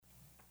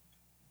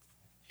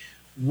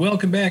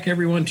Welcome back,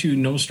 everyone, to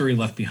No Story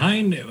Left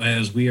Behind,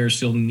 as we are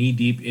still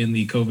knee-deep in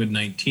the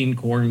COVID-19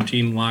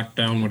 quarantine,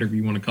 lockdown, whatever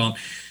you want to call it.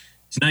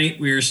 Tonight,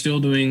 we are still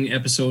doing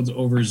episodes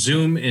over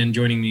Zoom, and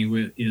joining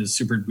me is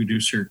super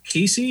producer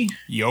Casey.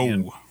 Yo.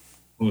 And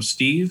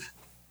Steve.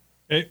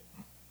 Hey.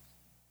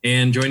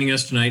 And joining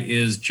us tonight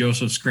is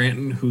Joseph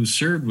Scranton, who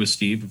served with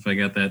Steve, if I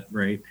got that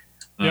right,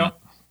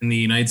 in the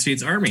United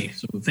States Army.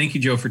 So thank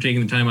you, Joe, for taking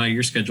the time out of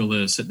your schedule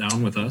to sit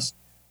down with us.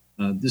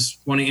 Just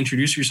want to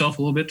introduce yourself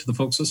a little bit to the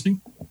folks listening?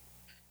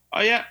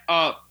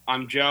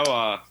 I'm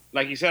Joe.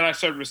 Like you said, I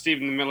served with Steve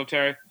in the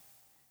military.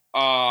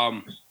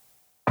 I'm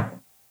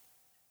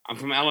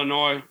from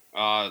Illinois,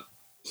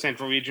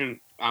 Central Region.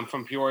 I'm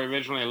from Peoria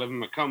originally. I live in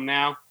Macomb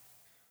now.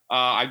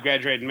 I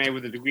graduated in May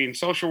with a degree in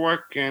social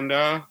work and,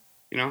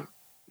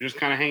 just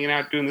kind of hanging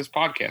out doing this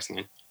podcast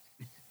thing.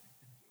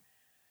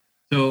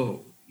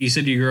 So you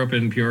said you grew up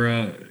in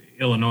Peoria,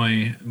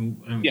 Illinois.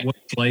 Yeah.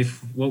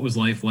 What was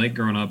life like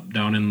growing up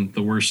down in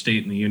the worst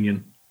state in the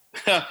Union?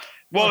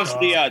 Well, it's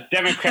the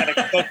Democratic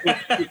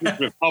Socialist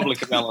Republic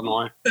of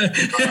Illinois.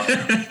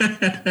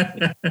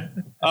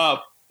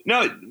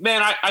 No,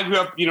 man, I grew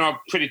up, a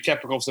pretty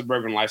typical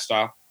suburban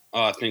lifestyle,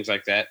 things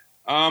like that.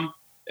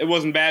 It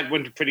wasn't bad.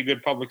 Went to pretty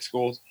good public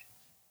schools.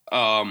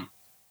 Never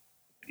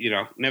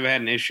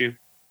had an issue.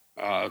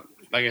 Like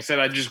I said,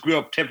 I just grew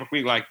up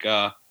typically like,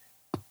 a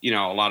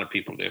lot of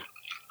people do.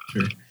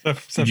 Sure.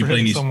 Except for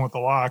hitting someone with a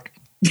lock.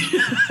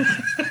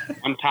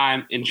 One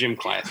time in gym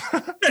class.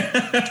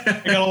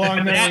 I got a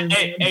long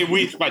memory. Hey,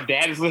 Weeth, my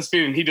dad is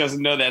listening and he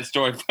doesn't know that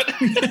story.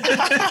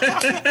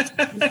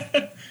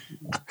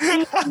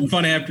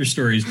 Fun after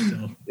stories to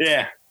tell.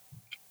 Yeah.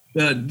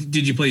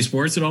 Did you play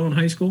sports at all in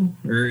high school?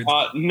 Or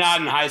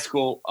not in high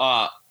school.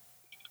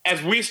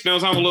 As Weeth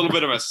knows, I'm a little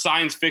bit of a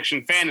science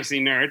fiction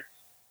fantasy nerd.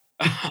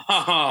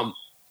 Oh,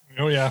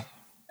 yeah.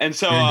 And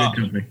so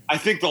I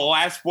think the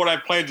last sport I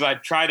played is I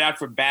tried out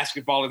for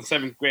basketball in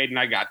 7th grade and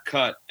I got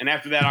cut. And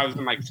after that, I was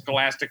in like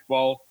Scholastic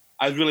Bowl.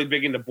 I was really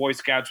big into Boy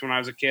Scouts when I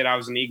was a kid. I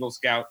was an Eagle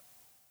Scout.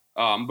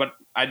 But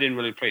I didn't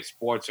really play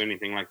sports or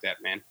anything like that,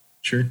 man.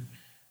 Sure.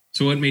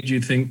 So what made you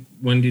think,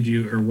 when did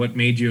you and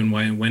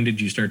when did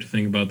you start to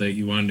think about that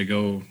you wanted to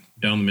go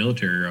down the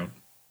military route?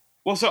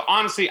 Well, so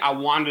honestly, I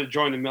wanted to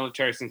join the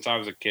military since I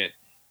was a kid.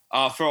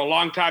 For a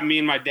long time, me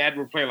and my dad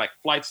would play like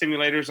flight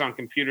simulators on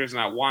computers,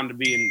 and I wanted to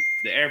be in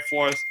the Air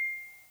Force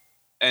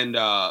and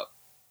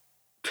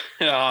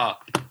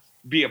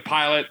be a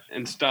pilot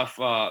and stuff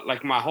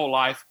like my whole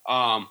life.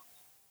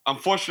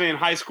 Unfortunately, in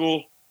high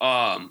school,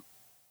 I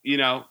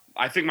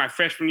think my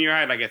freshman year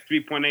I had like a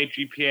 3.8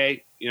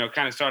 GPA,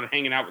 kind of started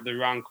hanging out with the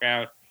wrong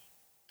crowd.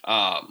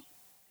 I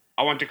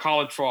went to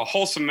college for a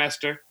whole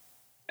semester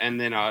and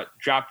then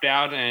dropped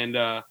out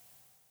and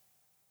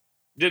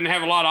didn't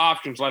have a lot of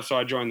options left, so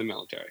I joined the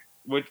military,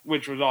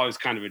 which was always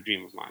kind of a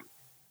dream of mine.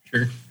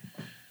 Sure.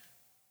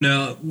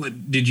 Now,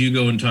 did you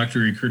go and talk to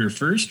a recruiter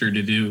first, or how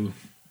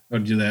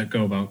did that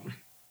go about?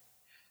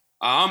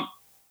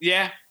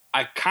 Yeah,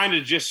 I kind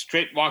of just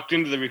straight walked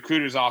into the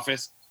recruiter's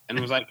office and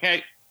was like,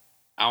 "Hey,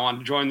 I want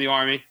to join the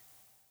Army."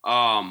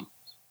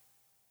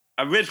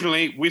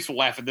 Originally, we will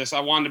laugh at this. I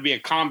wanted to be a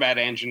combat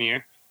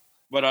engineer,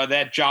 but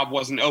that job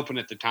wasn't open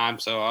at the time,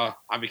 so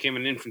I became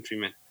an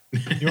infantryman.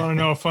 You want to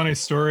know a funny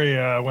story?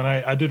 When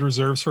I did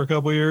reserves for a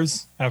couple of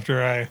years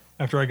after I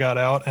got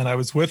out, and I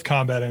was with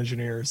combat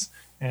engineers,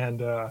 and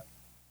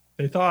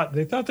they thought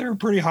they were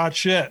pretty hot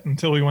shit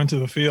until we went to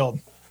the field.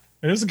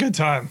 It was a good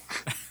time.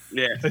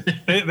 Yeah,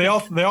 they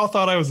all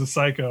thought I was a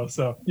psycho.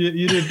 So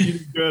you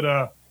did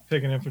good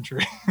picking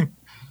infantry.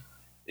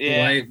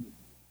 Yeah.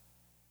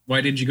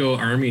 Why did you go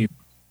Army?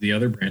 The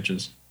other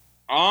branches?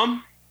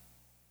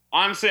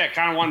 Honestly, I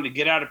kind of wanted to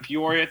get out of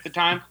Peoria at the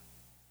time,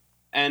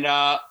 and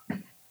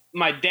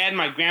my dad and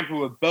my grandpa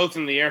were both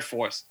in the Air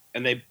Force,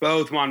 and they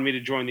both wanted me to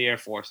join the Air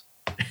Force.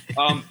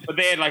 But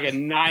they had like a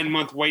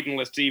 9-month waiting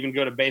list to even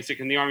go to basic,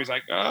 and the Army's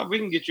like, we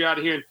can get you out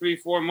of here in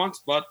 3-4 months,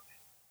 bud.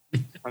 I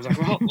was like,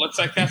 well, looks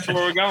like that's where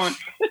we're going.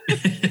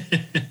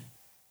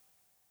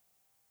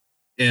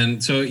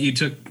 And so you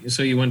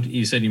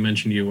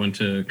mentioned you went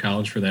to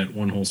college for that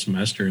one whole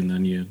semester, and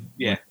then you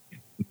went to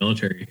the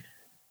military.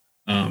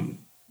 How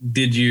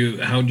did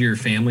your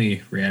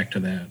family react to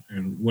that,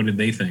 and what did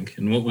they think?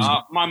 And what was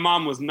my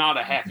mom was not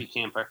a happy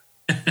camper.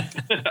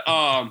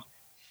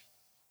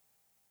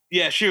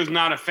 Yeah, she was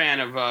not a fan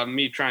of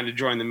me trying to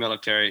join the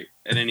military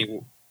at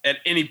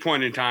any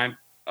point in time.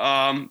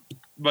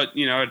 But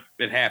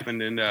it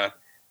happened, and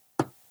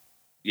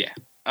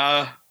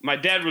my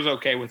dad was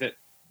okay with it.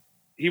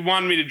 He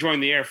wanted me to join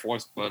the Air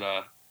Force,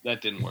 but that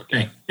didn't work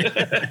out.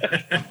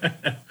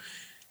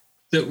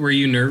 So were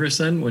you nervous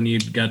then when you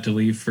got to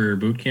leave for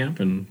boot camp,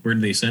 and where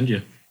did they send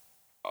you?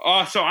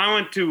 So I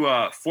went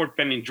to Fort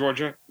Benning,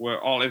 Georgia, where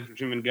all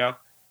infantrymen go.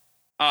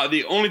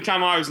 The only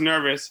time I was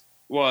nervous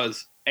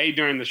was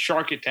during the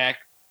shark attack,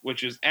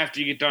 which is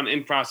after you get done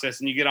in process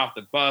and you get off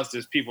the bus,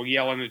 there's people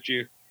yelling at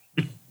you.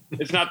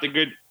 It's not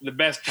the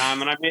best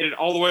time. And I made it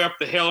all the way up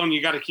the hill, and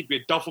you got to keep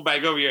your duffel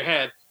bag over your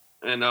head.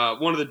 And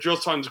one of the drill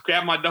sergeants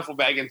grabbed my duffel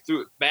bag and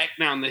threw it back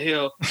down the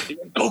hill. He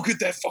went, "Go get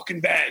that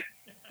fucking bag."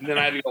 And then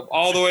I had to go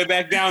all the way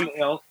back down the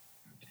hill,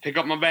 pick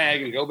up my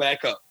bag, and go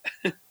back up.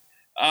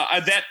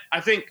 I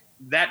think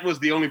that was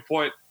the only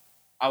point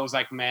I was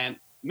like, man,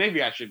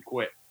 maybe I should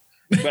quit.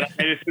 But I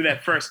made it through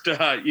that first,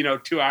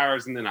 2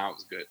 hours, and then I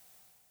was good.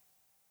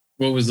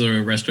 What was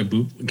the rest of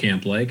boot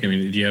camp like? I mean,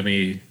 did you have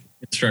any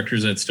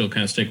instructors that still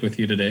kind of stick with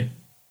you today?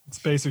 It's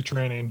basic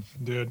training,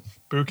 dude.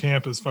 Boot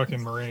camp is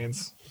fucking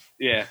Marines.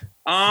 Yeah.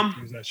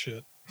 Use that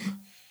shit.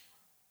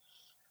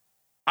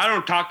 I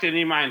don't talk to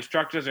any of my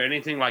instructors or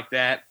anything like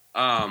that.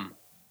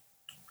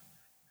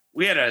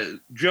 We had a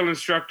drill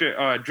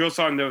instructor, drill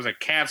sergeant. There was a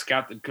Cav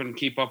Scout that couldn't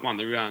keep up on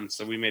the run,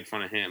 so we made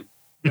fun of him.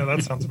 Yeah,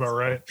 that sounds about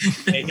right.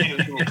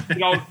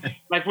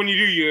 Like when you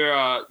do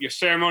your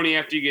ceremony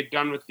after you get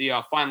done with the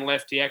final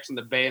FTX and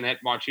the bayonet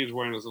march, he was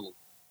wearing his little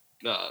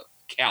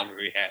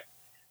cavalry hat.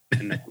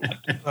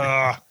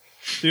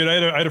 Dude,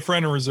 I had a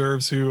friend in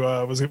reserves who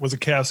was a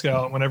Cav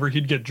Scout. Whenever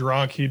he'd get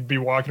drunk, he'd be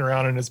walking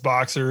around in his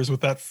boxers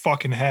with that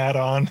fucking hat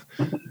on.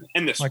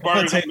 And the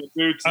spurs and the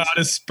boots.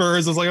 His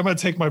spurs. I was like, I'm going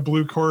to take my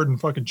blue cord and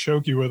fucking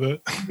choke you with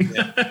it.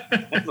 Yeah,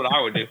 that's what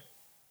I would do.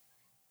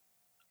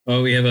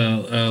 Oh, we have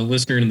a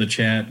listener in the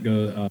chat.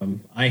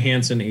 I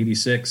Hanson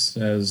 86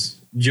 says,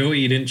 Joey,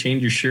 you didn't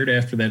change your shirt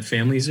after that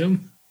family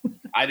Zoom?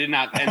 I did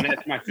not, and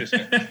that's my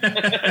sister.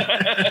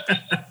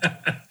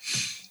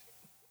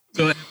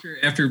 So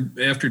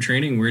after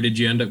training, where did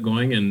you end up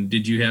going, and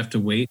did you have to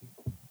wait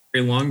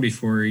very long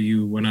before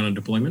you went on a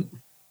deployment?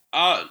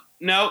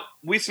 No,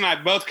 Weiss and I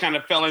both kind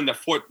of fell into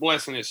Fort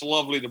Bliss in its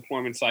lovely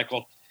deployment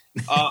cycle.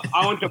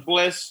 I went to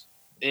Bliss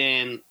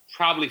in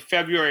probably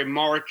February,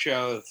 March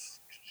of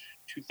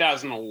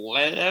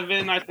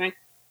 2011, I think.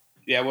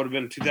 Yeah, it would have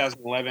been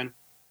 2011.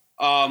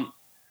 And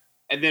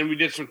then we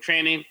did some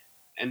training,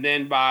 and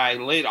then by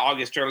late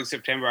August, early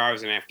September, I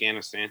was in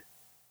Afghanistan.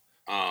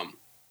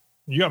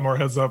 You got more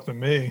heads up than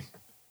me.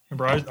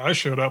 Remember, I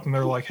showed up and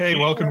they're like, "Hey,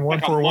 welcome to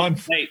 141."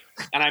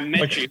 And I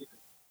met you.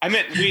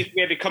 We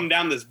had to come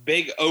down this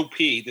big OP,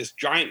 this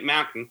giant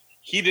mountain.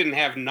 He didn't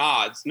have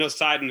nods, no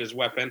sight in his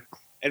weapon.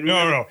 And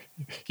no.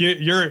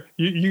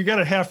 You got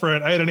it half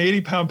right. I had an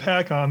 80-pound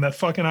pack on that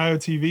fucking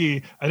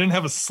IOTV. I didn't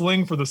have a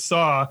sling for the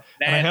saw,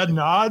 and I had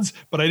nods,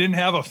 but I didn't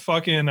have a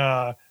fucking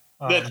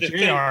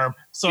J-arm.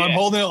 So yeah. I'm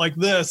holding it like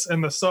this,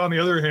 and the saw on the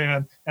other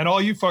hand, and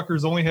all you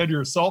fuckers only had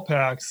your assault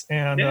packs,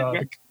 and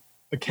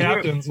the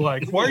captain's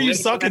like, "Why are you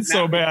sucking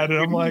so bad?" And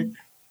I'm like,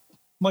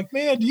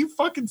 "Man, do you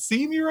fucking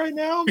see me right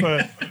now?"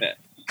 But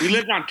we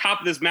lived on top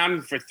of this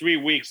mountain for 3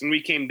 weeks, and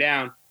we came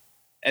down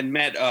and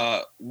met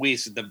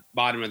Weiss at the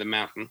bottom of the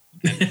mountain.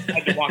 And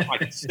had to walk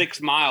like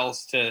 6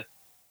 miles to.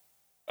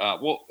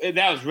 That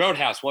was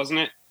Roadhouse,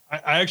 wasn't it?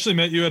 I actually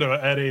met you at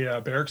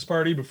a barracks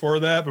party before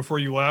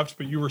you left,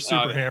 but you were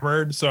super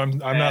hammered, so I'm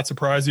not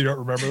surprised you don't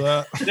remember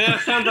that. Yeah,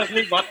 sounds like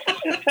me, but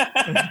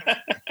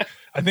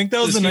I think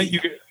that was the night you.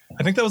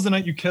 I think that was the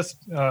night you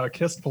kissed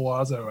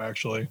Palazzo,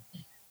 actually.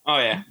 Oh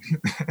yeah.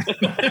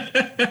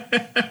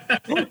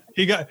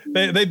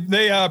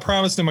 They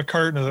promised him a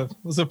carton of,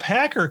 was it a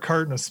pack or a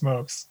carton of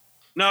smokes?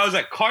 No, it was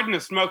a carton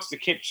of smokes to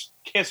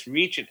kiss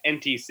Reach at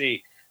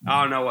NTC.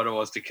 I don't know what it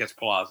was to kiss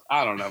Palazzo.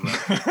 I don't know.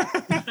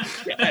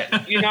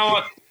 You know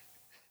what?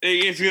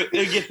 It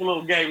gets a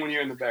little gay when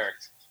you're in the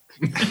barracks.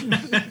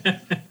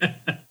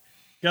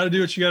 Got to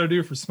do what you got to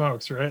do for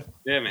smokes, right?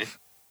 Yeah, man.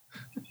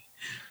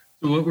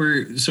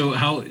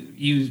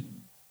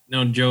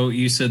 Joe,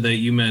 you said that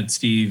you met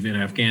Steve in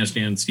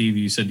Afghanistan. Steve,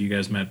 you said you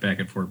guys met back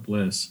at Fort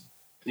Bliss.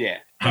 Yeah.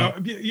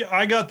 Yeah,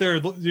 I got there,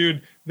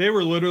 dude. They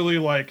were literally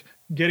like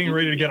getting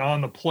ready to get on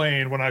the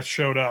plane when I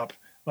showed up.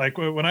 Like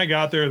when I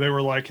got there, they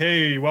were like,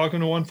 "Hey, welcome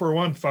to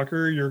 141,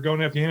 fucker. You're going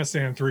to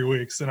Afghanistan in 3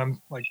 weeks." And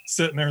I'm like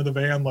sitting there in the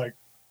van, like,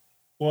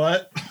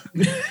 "What?"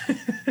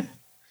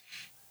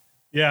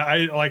 Yeah,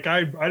 I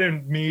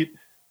didn't meet.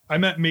 I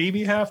met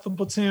maybe half the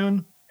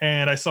platoon.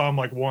 And I saw him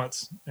like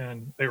once,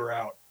 and they were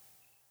out.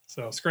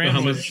 So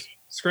Scranton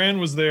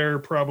was there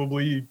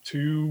probably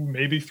 2,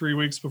 maybe 3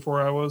 weeks before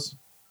I was.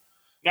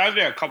 I was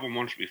there a couple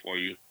months before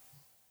you.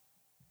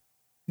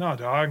 No,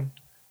 dog.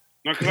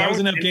 No, because I was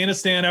in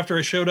Afghanistan after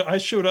I showed up. I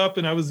showed up,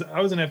 and I was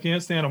in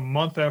Afghanistan a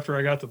month after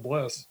I got to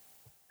Bliss.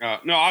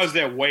 No, I was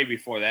there way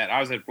before that.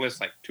 I was at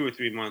Bliss like 2 or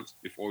 3 months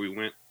before we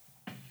went.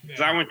 Because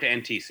I went to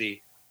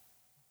NTC.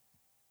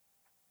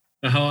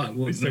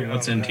 What's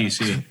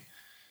NTC?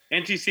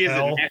 NTC is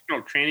the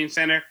National Training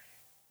Center.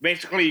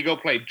 Basically, you go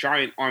play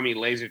giant army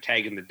laser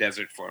tag in the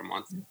desert for a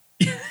month.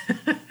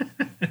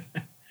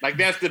 Like,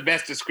 that's the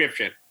best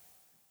description.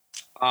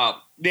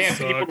 They have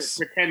people that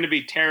pretend to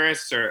be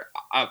terrorists or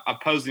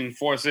opposing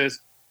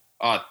forces,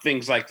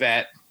 things like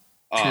that.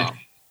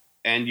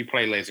 And you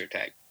play laser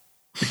tag.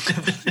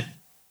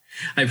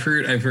 I've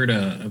heard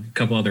a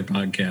couple other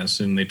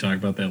podcasts, and they talk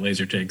about that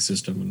laser tag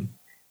system.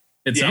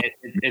 And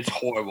it's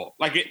horrible.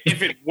 Like,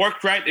 if it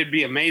worked right, it'd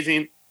be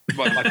amazing.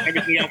 But like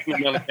everything else in the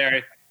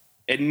military,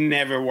 it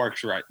never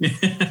works right.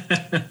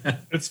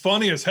 It's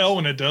funny as hell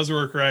when it does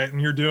work right, and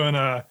you're doing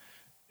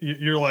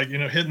you're like,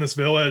 hitting this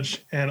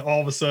village, and all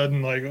of a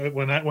sudden, like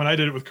when I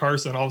did it with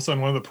Carson, all of a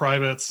sudden one of the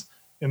privates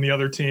in the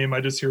other team,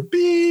 I just hear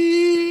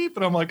beep,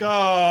 and I'm like,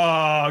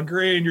 oh,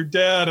 Green, you're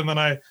dead. And then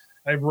I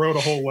wrote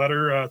a whole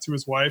letter to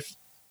his wife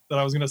that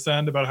I was going to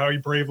send about how he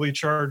bravely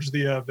charged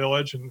the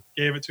village, and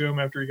gave it to him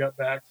after he got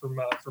back from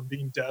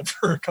being dead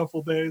for a couple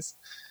of days.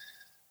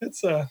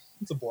 It's a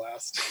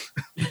blast.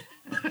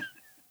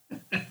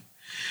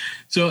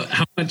 So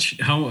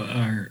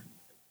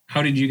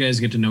how did you guys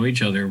get to know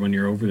each other when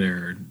you're over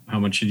there? How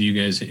much did you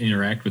guys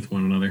interact with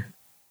one another?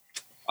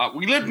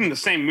 We lived in the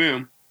same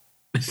room.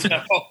 So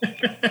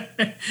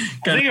I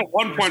think at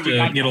one point we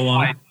got get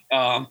along.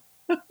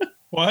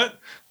 What?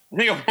 I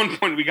think at one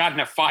point we got in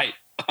a fight.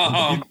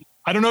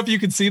 I don't know if you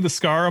can see the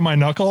scar on my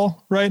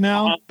knuckle right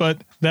now,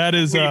 but that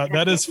is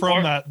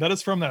from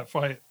that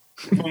fight.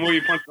 From where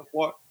you punched the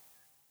floor?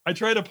 I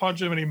tried to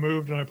punch him and he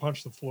moved, and I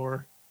punched the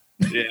floor.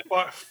 Yeah.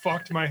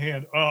 Fucked my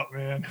hand up,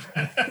 man.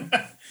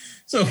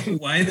 So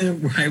why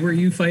were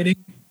you fighting?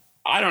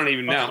 I don't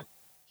even know.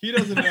 He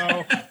doesn't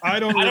know. I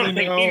don't think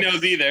he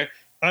knows either.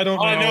 I don't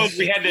know. All I know is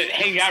we had to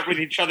hang out with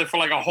each other for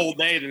like a whole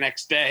day the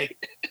next day.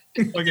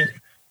 Okay.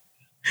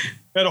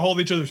 Had to hold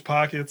each other's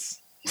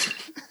pockets.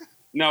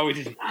 No, we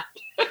did not.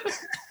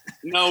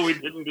 No, we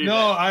didn't do that.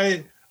 No,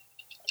 I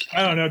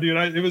don't know, dude.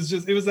 It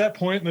was that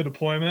point in the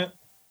deployment.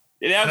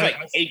 Yeah, that was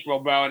like April,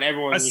 bro, and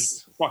everyone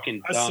was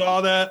fucking dumb.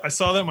 I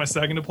saw that in my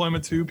second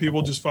deployment too.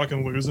 People just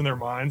fucking losing their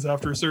minds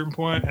after a certain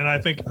point, and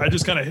I think I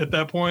just kind of hit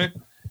that point.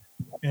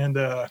 And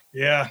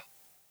yeah,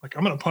 like,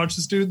 I'm gonna punch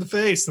this dude in the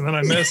face, and then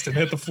I missed and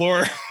hit the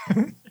floor.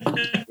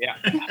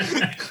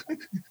 Yeah.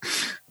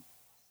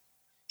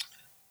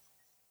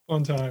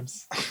 Fun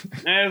times.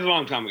 It was a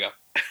long time ago.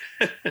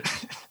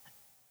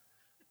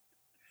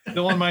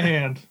 Still on my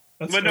hand.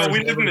 But no,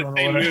 we lived in the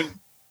same room.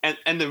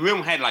 And the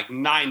room had like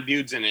 9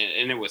 dudes in it,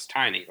 and it was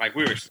tiny. Like,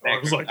 we were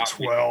it was like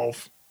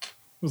 12. It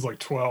was like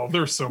 12.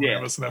 There were so many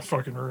of us in that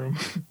fucking room.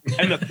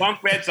 And the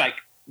bunk beds, like,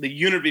 the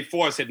unit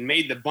before us had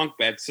made the bunk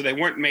beds, so they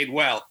weren't made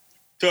well.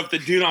 So if the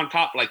dude on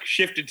top, like,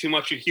 shifted too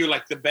much, you'd hear,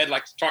 like, the bed,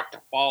 like, start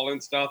to fall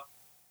and stuff.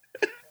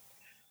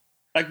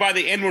 Like, by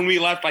the end when we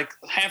left, like,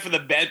 half of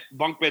the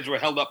bunk beds were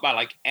held up by,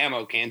 like,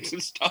 ammo cans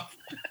and stuff.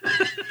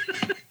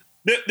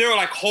 There were,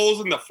 like,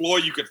 holes in the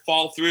floor you could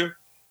fall through.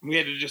 We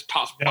had to just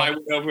toss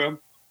plywood over them.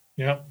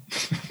 Yep.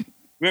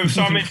 Remember,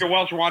 Sergeant Major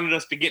Welch wanted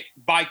us to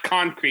buy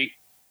concrete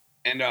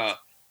and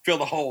fill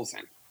the holes in.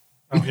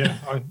 Oh,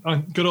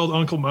 yeah. Good old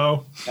Uncle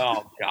Mo.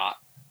 Oh, God.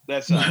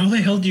 That's how the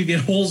hell do you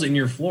get holes in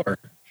your floor?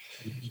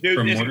 Dude,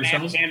 From this mortar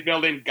shells? man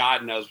building,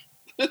 God knows.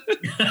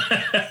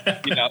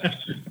 You know.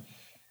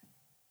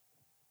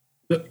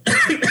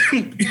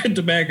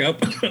 To back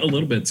up a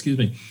little bit, excuse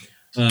me.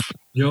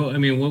 Joe, I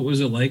mean, what was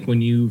it like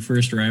when you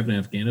first arrived in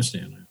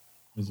Afghanistan?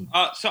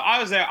 So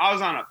I was there. I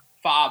was on a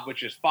FOB,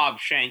 which is FOB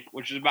Shank,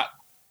 which is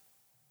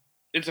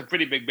it's a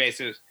pretty big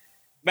base.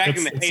 Back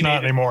in the heyday. It's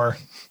not anymore.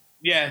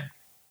 Yeah.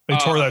 They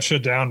tore that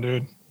shit down,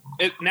 dude.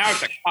 Now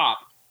it's a cop.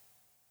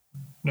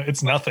 No,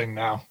 it's nothing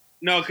now.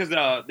 No, because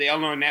the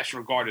Illinois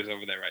National Guard is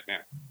over there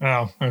right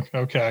now. Oh,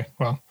 okay.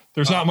 Well,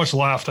 there's not much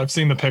left. I've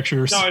seen the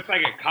pictures. No, it's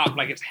like a cop.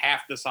 Like, it's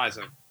half the size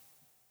of,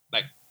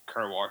 like,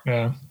 Kerr.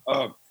 Yeah.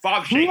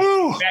 FOB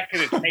Shank, back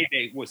in its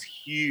heyday, was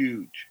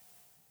huge.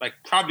 Like,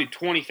 probably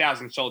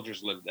 20,000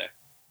 soldiers lived there.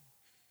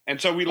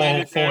 And so we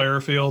landed full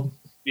airfield.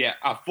 Yeah,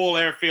 a full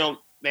airfield.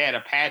 They had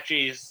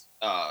Apaches,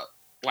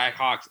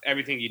 Blackhawks,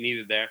 everything you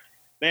needed there.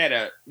 They had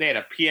a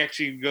PX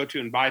you could go to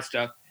and buy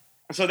stuff.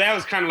 And so that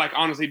was kind of like,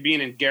 honestly,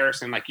 being in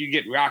garrison. Like, you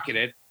get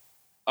rocketed.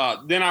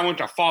 Then I went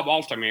to FOB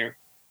Altamere,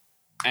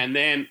 and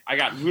then I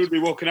got rudely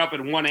woken up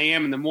at 1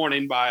 a.m. in the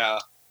morning by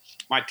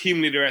my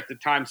team leader at the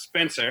time,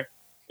 Spencer.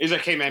 He's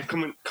like, "Hey man,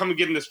 come and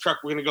get in this truck.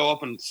 We're gonna go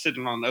up and sit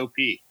on the OP."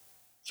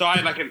 So I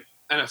had like an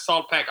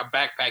assault pack, a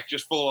backpack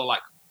just full of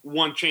like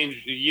one change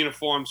of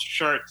uniforms,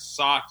 shirts,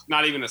 socks,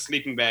 not even a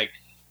sleeping bag.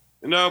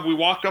 And we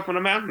walked up on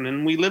a mountain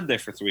and we lived there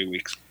for 3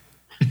 weeks.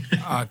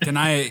 Can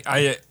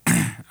I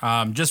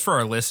just for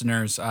our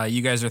listeners,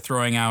 you guys are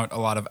throwing out a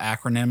lot of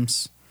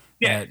acronyms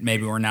that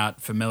maybe we're not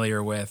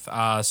familiar with.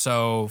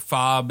 So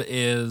FOB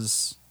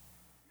is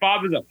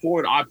a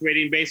forward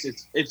operating base.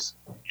 It's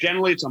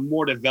generally a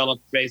more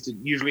developed base. It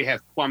usually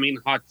has plumbing,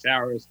 hot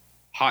showers,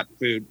 hot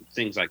food,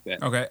 things like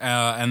that. Okay,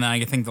 and then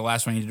I think the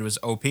last one you did was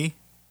OP?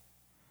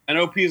 An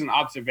OP is an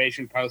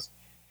observation post.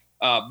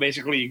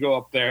 Basically, you go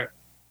up there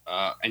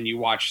and you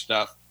watch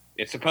stuff.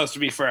 It's supposed to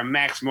be for a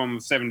maximum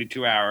of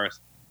 72 hours,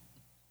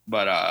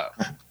 but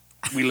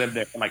we lived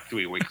there for like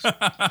 3 weeks.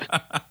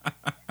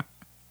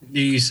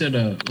 You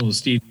said,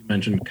 Steve, you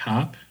mentioned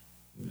COP.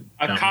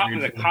 A COP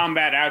is a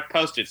combat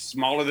outpost. It's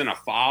smaller than a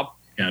FOB.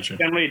 Gotcha.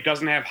 Generally, it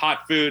doesn't have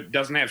hot food,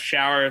 doesn't have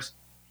showers.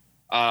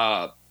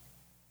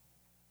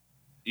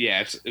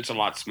 It's a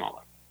lot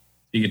smaller.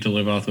 You get to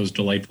live off those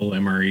delightful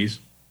MREs?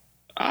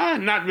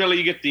 Not really.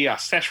 You get the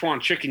Szechuan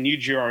chicken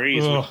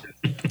UGREs.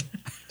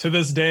 To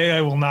this day,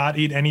 I will not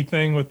eat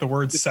anything with the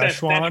word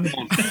Szechuan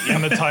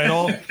in the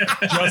title,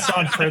 just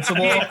on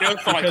principle.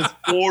 For like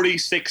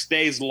 46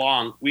 days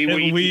long. We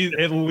eat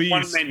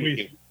one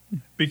menu.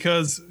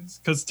 because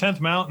 10th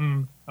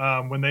Mountain,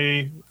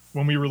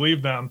 when we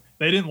relieved them,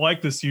 they didn't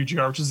like this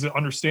UGR, which is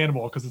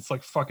understandable because it's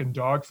like fucking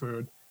dog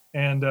food.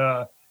 And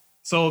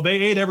so they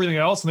ate everything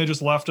else and they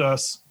just left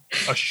us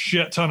a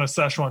shit ton of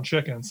Szechuan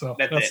chicken. So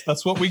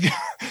that's what we got.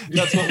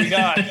 That's what we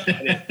got.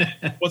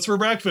 What's for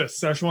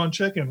breakfast? Szechuan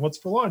chicken. What's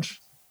for lunch?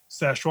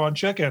 Szechuan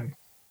chicken.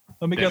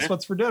 Let me guess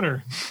what's for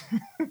dinner.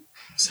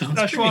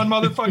 Szechuan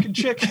motherfucking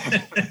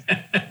chicken.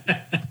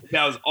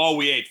 That was all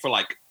we ate for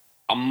like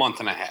a month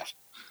and a half.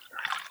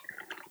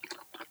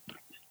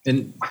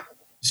 And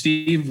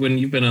Steve, when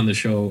you've been on the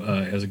show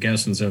as a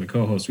guest instead of a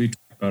co-host, we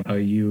talked about how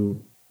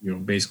you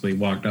basically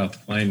walked off the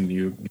plane and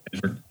you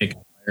guys were taking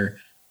fire.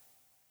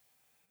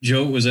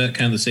 Joe, was that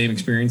kind of the same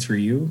experience for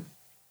you?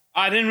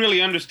 I didn't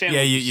really understand.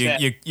 Yeah,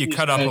 you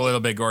cut up a little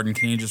bit, Gordon.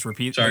 Can you just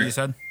repeat what you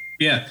said?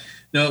 Yeah.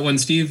 No, when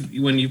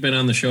you've been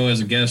on the show as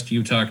a guest,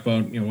 you talked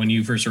about, when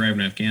you first arrived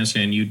in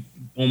Afghanistan, you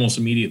almost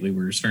immediately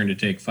were starting to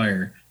take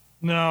fire.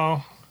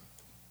 No,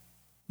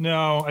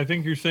 I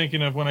think you're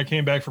thinking of when I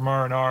came back from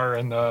R&R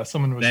and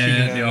someone was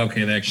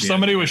shooting at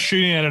somebody was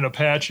shooting at an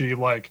Apache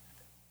like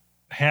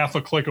half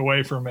a click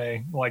away from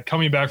me, like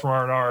coming back from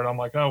R&R, and I'm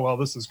like, oh, well,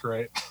 this is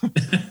great.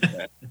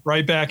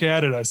 Right back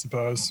at it, I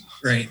suppose.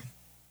 Right.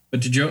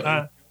 But did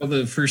Joe,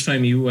 the first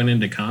time you went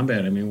into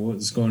combat, I mean, what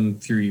was going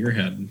through your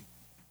head?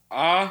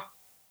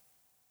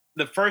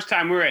 The first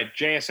time we were at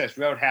JSS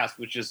Roadhouse,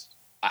 which is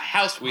a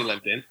house we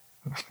lived in,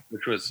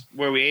 which was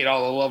where we ate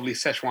all the lovely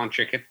Szechuan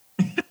chicken.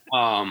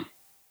 And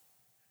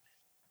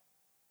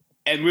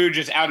we were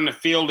just out in the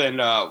field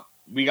and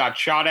we got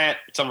shot at.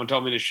 Someone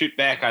told me to shoot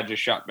back. I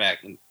just shot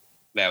back and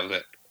that was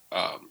it.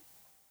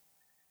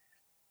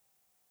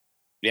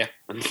 Yeah,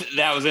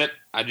 that was it.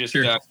 I just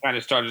kind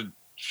of started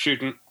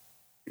shooting.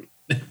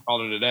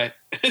 Called it a day.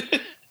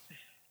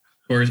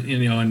 Of course,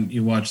 and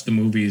you watch the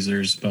movies,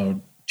 there's about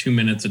 2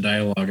 minutes of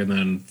dialogue and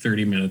then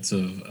 30 minutes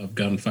of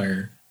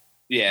gunfire.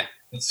 Yeah.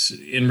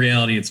 In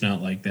reality, it's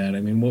not like that.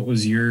 I mean, what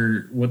was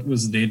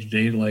the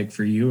day-to-day like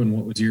for you, and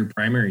what was your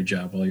primary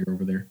job while you were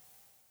over there?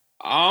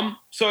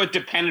 So it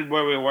depended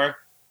where we were.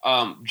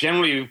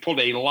 Generally, we pulled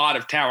a lot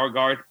of tower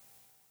guard.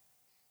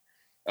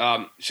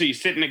 So you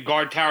sit in a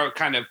guard tower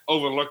kind of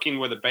overlooking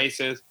where the base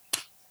is.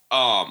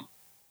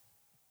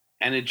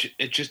 And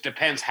it just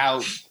depends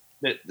how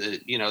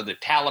the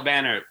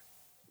Taliban or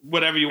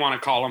whatever you want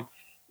to call them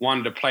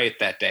wanted to play it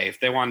that day. If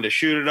they wanted to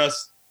shoot at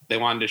us,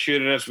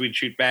 we'd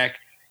shoot back.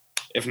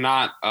 If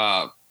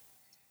not,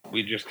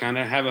 we just kind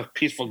of have a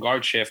peaceful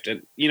guard shift.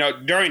 And,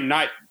 during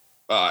night,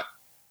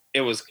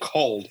 it was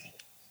cold.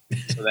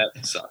 So that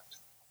sucked.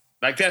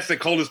 Like, that's the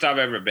coldest I've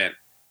ever been.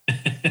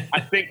 I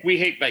think we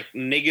hit like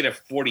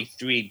negative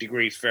 43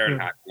 degrees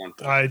Fahrenheit.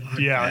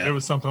 It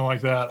was something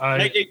like that.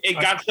 It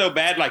got so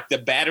bad, like the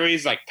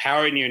batteries, like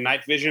powering your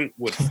night vision,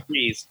 would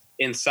freeze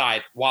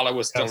inside while it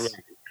was still running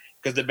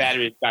because the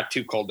batteries got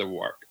too cold to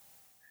work.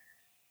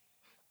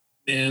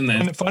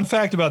 And fun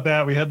fact about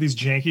that, we had these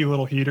janky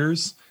little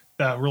heaters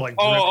that were like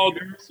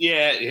heaters.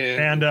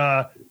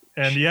 Yeah.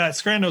 And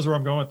Scranton knows where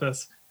I'm going with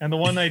this. And the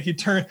one night he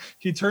turned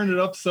it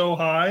up so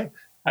high.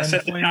 I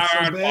set the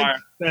tower on fire.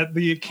 That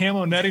the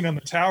camo netting on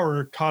the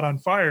tower caught on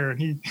fire, and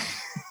he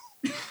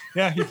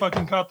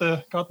fucking caught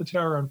the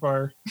tower on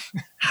fire.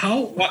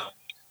 What?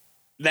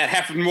 That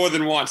happened more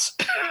than once.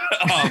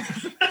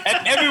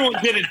 And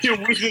everyone did it too.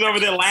 We stood over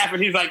there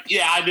laughing. He's like,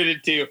 "Yeah, I did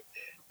it too,"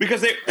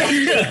 because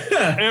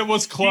it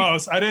was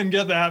close. I didn't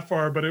get that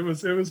far, but it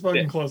was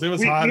fucking close. It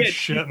was hot as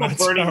shit in that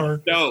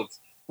tower. Stoves,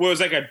 where it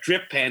was like a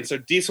drip pan, so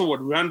diesel would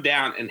run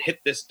down and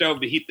hit the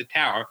stove to heat the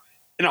tower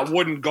in a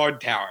wooden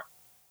guard tower.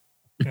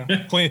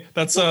 Yeah, clean.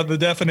 That's the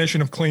definition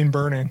of clean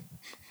burning.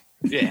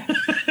 Yeah.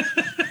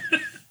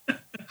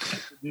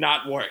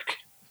 Not work.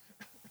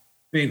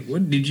 Wait,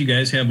 did you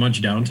guys have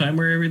much downtime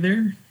while you were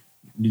there?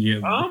 Did you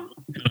have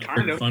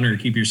kind of fun or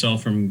keep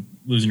yourself from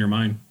losing your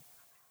mind?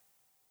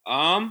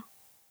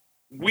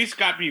 We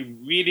got me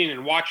reading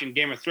and watching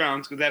Game of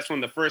Thrones because that's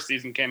when the first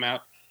season came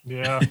out.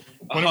 Yeah,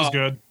 when it was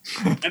good.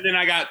 And then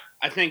I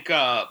think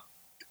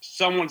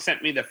someone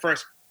sent me the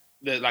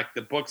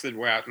books that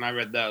were out, and I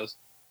read those.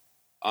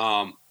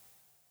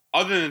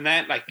 Other than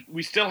that, like,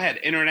 we still had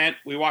internet.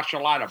 We watched a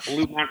lot of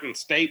Blue Mountain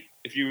State,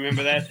 if you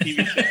remember that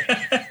TV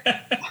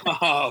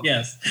show.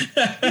 Yes.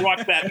 We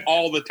watched that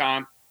all the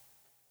time.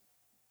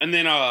 And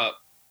then,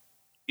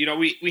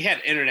 we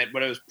had internet,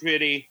 but it was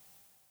it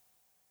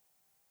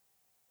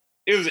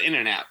was in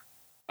and out.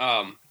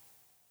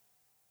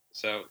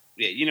 So,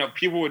 yeah,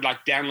 people would,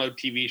 like, download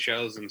TV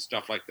shows and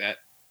stuff like that.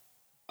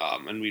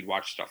 And we'd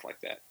watch stuff like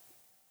that.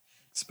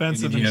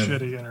 Expensive and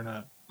shitty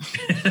internet.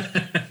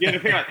 You had to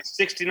pay like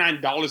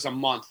 $69 a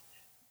month,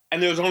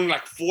 and there was only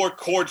like 4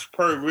 cords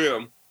per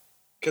room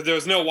because there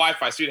was no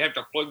Wi-Fi, so you'd have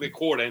to plug the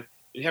cord in.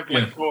 You'd have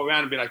to go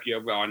around and be like, "Yo,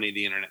 bro, I need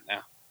the internet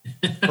now."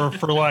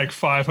 for like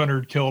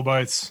 500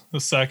 kilobytes a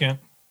second.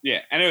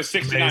 Yeah, and it was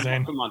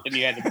 $69 a month, and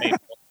you had to pay.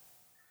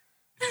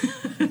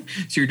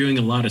 So you're doing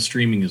a lot of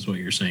streaming, is what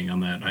you're saying, on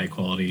that high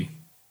quality.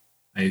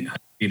 I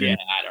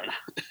don't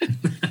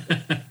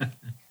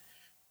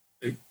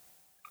know.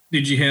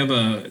 Did you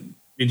have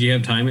Did you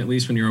have time, at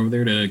least when you're over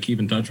there, to keep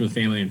in touch with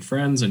family and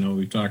friends? I know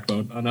we've talked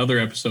about on other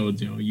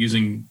episodes,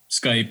 using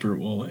Skype or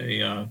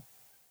of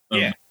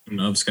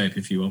Skype,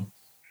 if you will.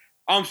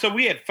 So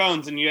we had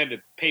phones, and you had to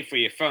pay for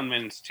your phone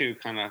minutes too.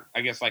 Kind of, I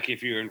guess, like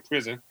if you were in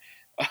prison.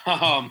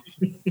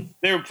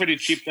 They were pretty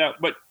cheap though.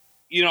 But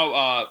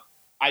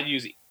I'd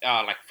use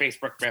like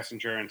Facebook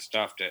Messenger and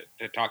stuff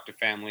to talk to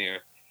family or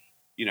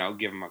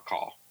give them a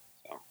call.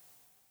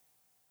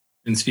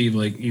 And Steve,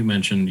 like you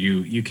mentioned,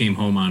 you came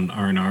home on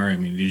R&R. I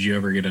mean, did you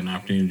ever get an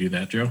opportunity to do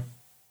that, Joe?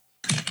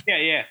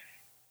 Yeah.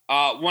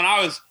 When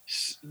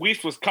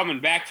Weiss was coming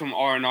back from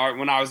R&R,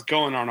 when I was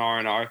going on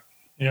R&R,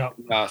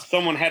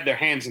 someone had their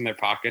hands in their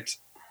pockets.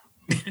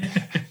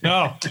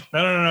 No.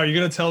 You're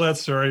gonna tell that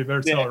story. You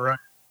better tell it right.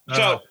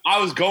 So I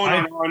was going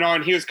on R&R,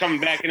 and he was coming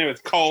back, and it was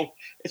cold.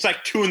 It's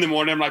like 2 a.m.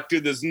 I'm like,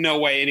 dude, there's no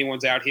way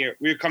anyone's out here.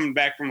 We were coming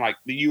back from like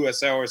the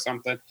USO or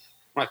something. I'm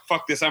like,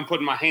 fuck this. I'm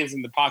putting my hands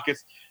in the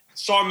pockets.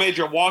 Sergeant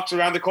Major walks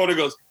around the corner and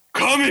goes,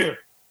 come here.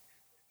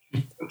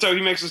 And so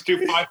he makes us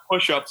do 5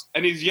 push-ups,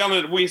 and he's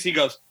yelling at Weiss. He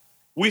goes,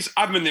 Weiss,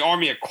 I've been in the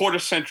Army a quarter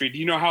century. Do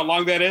you know how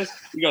long that is?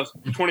 He goes,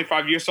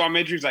 25 years, Sergeant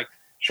Major. He's like,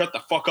 shut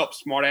the fuck up,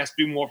 smart ass.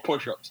 Do more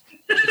push-ups.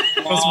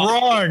 That's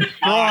wrong.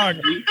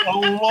 A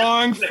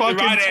long fucking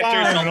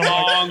time. A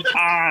long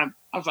time.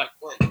 I was like,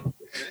 whoa.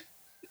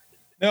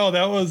 No,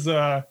 that was,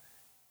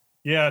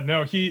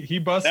 he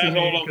busted That's me.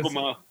 old Uncle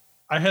Mo.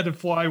 I had to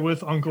fly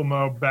with Uncle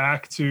Mo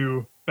back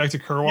to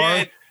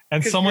Kurwar,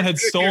 and someone had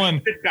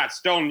stolen. It got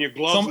stolen. Your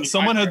gloves.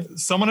 Someone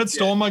had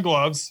stolen my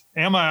gloves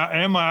and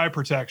my eye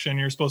protection.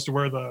 You're supposed to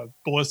wear the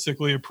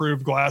ballistically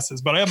approved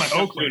glasses, but I had my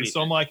Oakleys,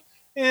 so I'm like,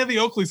 the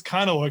Oakleys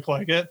kind of look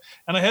like it.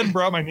 And I hadn't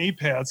brought my knee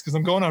pads because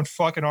I'm going on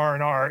fucking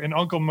R&R. And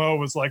Uncle Mo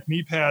was like,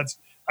 knee pads.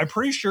 I'm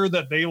pretty sure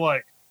that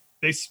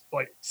they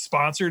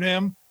sponsored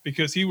him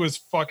because he was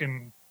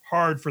fucking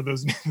hard for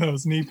those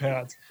knee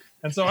pads.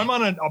 And so I'm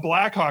on a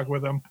Blackhawk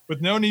with him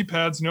with no knee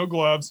pads, no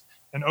gloves,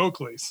 and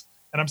Oakleys.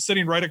 And I'm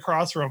sitting right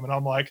across from him, and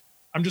I'm like,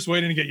 I'm just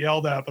waiting to get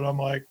yelled at, but I'm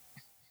like,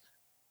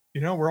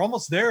 we're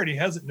almost there, and he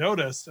hasn't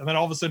noticed. And then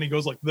all of a sudden he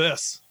goes like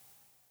this,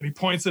 and he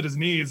points at his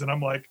knees, and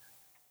I'm like,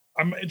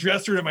 I'm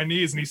gesturing at my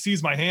knees, and he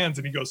sees my hands,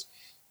 and he goes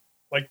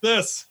like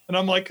this. And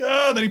I'm like,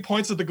 oh, and then he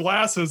points at the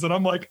glasses, and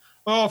I'm like,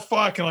 oh,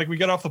 fuck. And like, we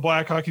get off the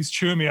Blackhawk, he's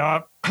chewing me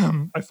out.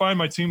 I find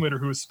my team leader,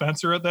 who was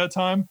Spencer at that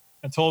time,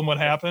 and told him what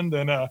happened.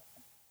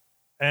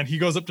 And he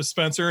goes up to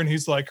Spencer, and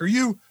he's like, are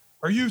you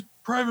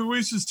Private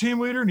Weiss's team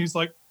leader? And he's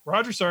like,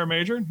 Roger, Sergeant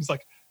Major. And he's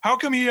like, how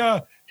come he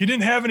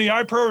didn't have any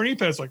iPro or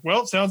E-Pads? Like,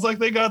 well, it sounds like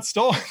they got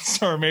stolen,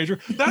 Sergeant Major.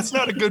 That's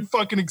not a good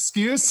fucking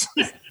excuse.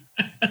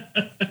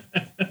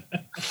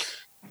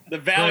 The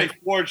Valley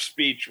Forge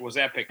speech was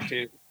epic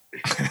too.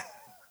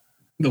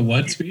 The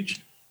what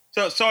speech?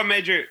 So Sergeant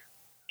Major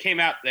came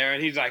out there,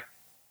 and he's like,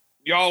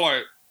 y'all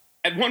are,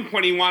 at one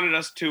point he wanted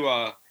us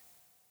to,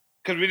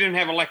 because we didn't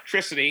have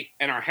electricity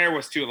and our hair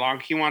was too long,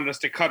 he wanted us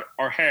to cut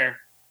our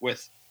hair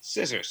with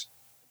scissors.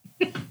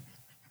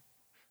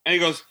 And he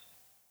goes,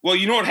 well,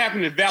 you know what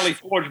happened at Valley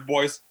Forge,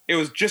 boys? It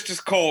was just as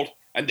cold,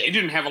 and they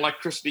didn't have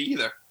electricity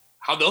either.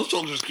 How those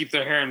soldiers keep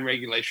their hair in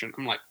regulation?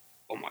 I'm like,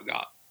 oh my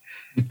God.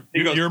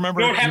 He goes, you know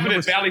what happened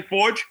at Valley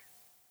Forge?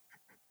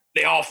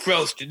 They all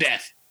froze to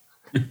death.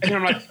 And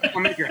I'm like, I'll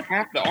make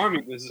half the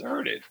army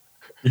deserted.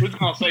 Who's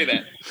going to say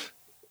that?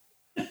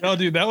 No,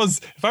 dude, that was,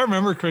 if I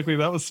remember correctly,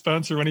 that was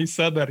Spencer when he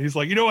said that. He's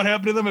like, you know what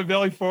happened to them at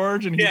Valley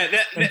Forge? And it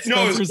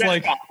was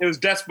like, it was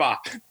Despot.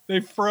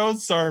 They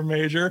froze, Sergeant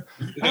Major.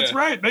 That's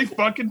right. They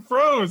fucking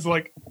froze.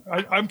 Like,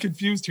 I'm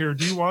confused here.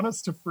 Do you want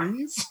us to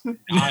freeze?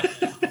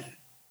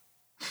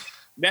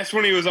 That's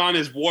when he was on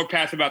his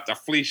warpath about the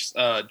fleece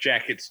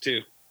jackets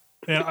too.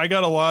 Yeah, I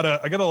got a lot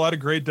of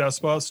great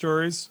Despot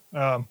stories,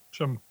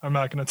 which I'm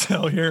not going to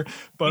tell here.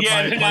 But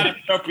not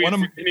appropriate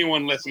for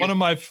anyone listening.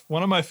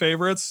 One of my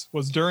favorites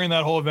was during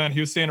that whole event. He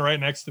was standing right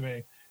next to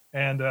me,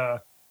 and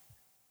it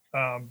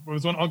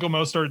was when Uncle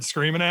Mo started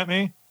screaming at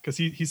me because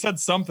he said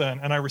something,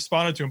 and I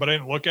responded to him, but I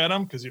didn't look at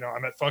him because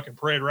I'm at fucking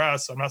parade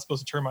rest, so I'm not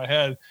supposed to turn my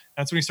head. And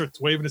that's when he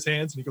starts waving his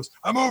hands, and he goes,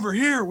 "I'm over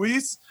here,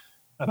 Weiss."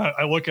 And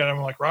I look at him,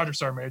 I'm like, "Roger,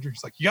 Sergeant Major."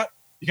 He's like, "You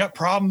got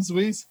problems,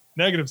 Weiss?"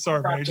 "Negative,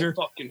 Sergeant Major."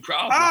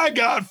 I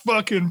got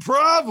fucking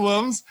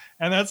problems.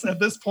 And that's at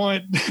this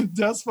point,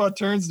 Despot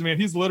turns to me,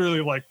 and he's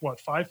literally like,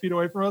 5 feet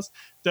away from us?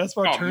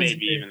 Despot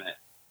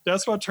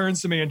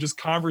turns to me and just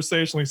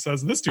conversationally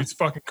says, "This dude's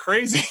fucking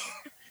crazy."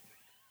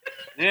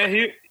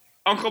 Yeah,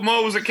 Uncle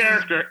Mo was a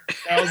character.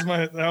 That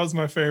was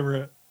my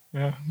favorite.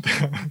 Yeah.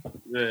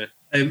 Yeah.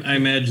 I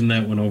imagine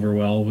that went over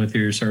well with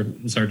your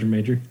Sergeant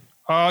Major.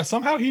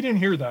 Somehow he didn't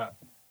hear that.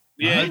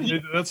 Yeah,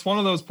 that's one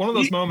of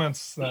those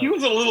moments. He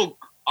was a little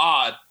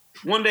odd.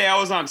 One day I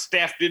was on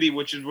staff duty,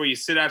 which is where you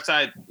sit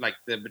outside like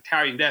the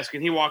battalion desk,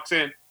 and he walks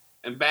in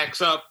and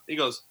backs up. He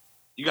goes,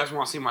 "You guys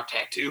want to see my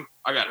tattoo?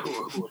 I got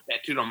a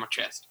tattooed on my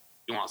chest.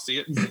 You want to see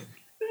it?"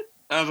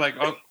 I was like,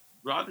 "Oh,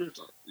 Roger."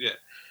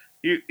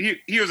 Yeah,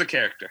 he was a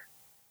character.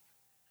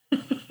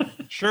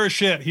 Sure as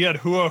shit. He had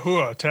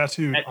hua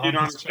tattooed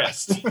on his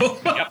chest.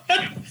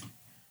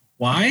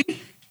 Why?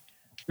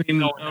 I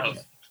mean,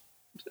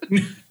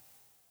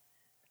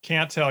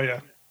 Can't tell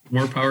you.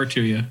 More power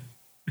to you.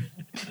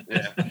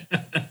 Yeah.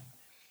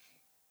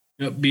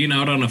 Being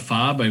out on a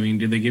fob, I mean,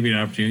 did they give you an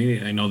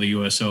opportunity? I know the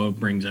USO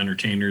brings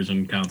entertainers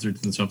and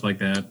concerts and stuff like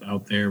that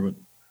out there, but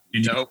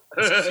did you? Nope.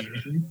 See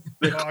anything?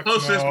 The Fuck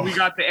closest no. we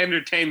got to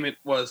entertainment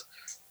was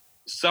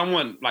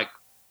someone like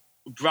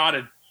brought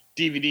a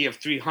DVD of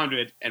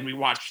 300 and we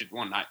watched it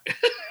one night.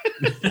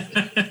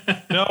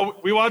 No,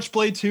 we watched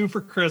Blade 2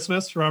 for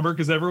Christmas, remember?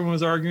 Because everyone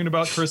was arguing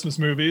about Christmas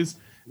movies.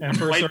 And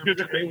for Blade some 2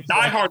 's a- reason, it was Die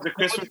like- Hard's a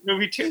Christmas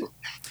movie too.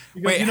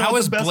 because, Wait, you know, how the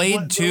is best Blade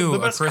one- 2 the a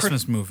best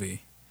Christmas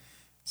movie?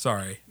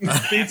 Sorry.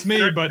 Beats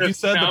me, but you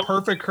said the No,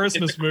 perfect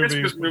Christmas it's a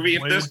Christmas movie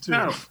if Blade there's 2.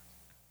 no.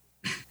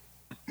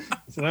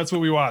 So that's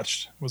what we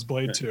watched, was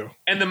Blade 2.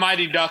 And the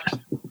Mighty Ducks.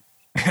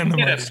 And the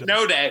We had a Mighty Ducks.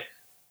 snow day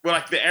where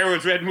like the air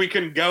was red and we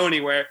couldn't go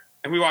anywhere.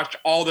 And we watched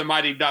all the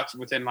Mighty Ducks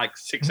within like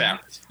 6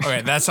 hours.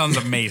 Okay, that sounds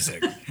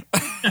amazing.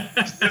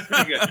 That's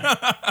pretty good.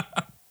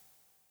 I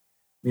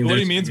mean, What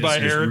he there's- means by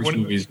there's air- worse when-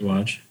 movies to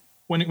watch.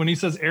 When he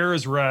says air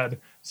is red,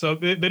 so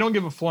they don't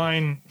give a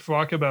flying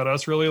fuck about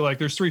us, really. Like,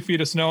 there's 3 feet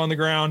of snow on the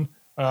ground.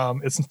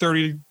 It's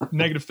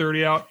negative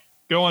 30 out.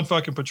 Go on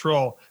fucking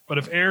patrol. But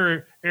if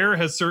air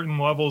has certain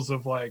levels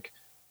of like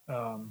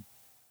readiness,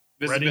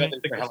 Visibility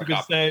for I guess you could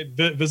helicopter.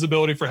 say,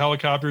 visibility for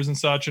helicopters and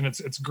such, and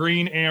it's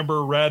green,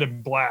 amber, red,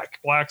 and black.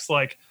 Black's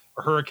like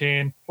a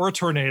hurricane or a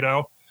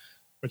tornado,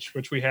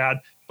 which we had.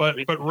 But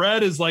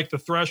red is like the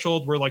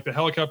threshold where like the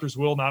helicopters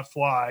will not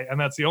fly, and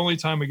that's the only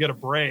time we get a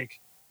break,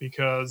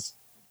 because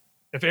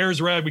if air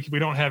is red, we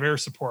don't have air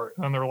support.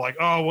 And they're like,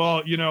 oh,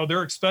 well, you know,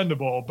 they're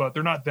expendable, but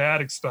they're not that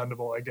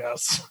expendable, I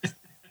guess.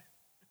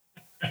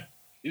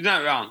 He's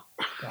not wrong.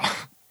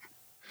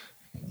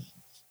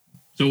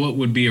 So what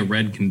would be a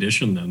red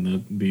condition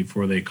then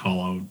before they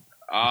call out?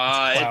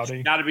 Cloudy.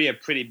 It's got to be a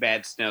pretty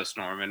bad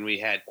snowstorm, and we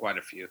had quite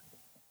a few.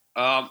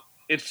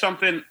 It's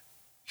something,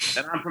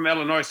 and I'm from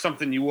Illinois,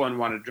 something you wouldn't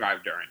want to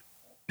drive during.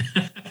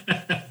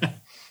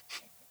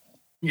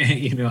 Yeah,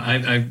 you know,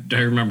 I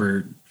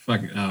remember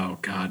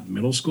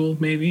middle school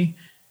maybe.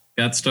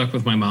 Got stuck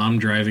with my mom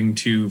driving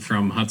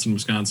from Hudson,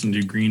 Wisconsin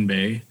to Green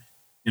Bay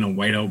in a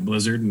whiteout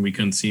blizzard, and we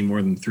couldn't see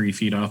more than 3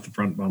 feet off the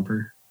front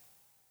bumper.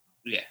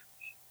 Yeah.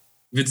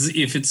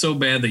 If it's so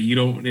bad that you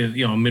don't,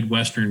 you know, a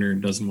Midwesterner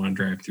doesn't want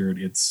to drive through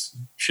it,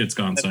 shit's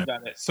gone That's side.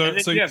 about it. So And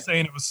then, you're yeah,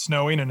 saying it was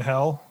snowing in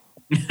hell?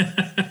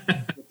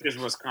 Here's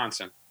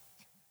Wisconsin.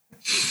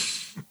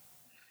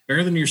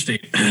 Better than your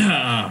state.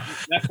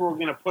 That's where we're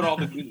going to put all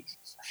the goodies.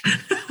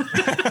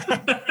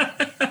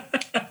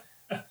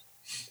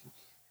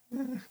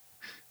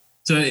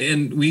 So,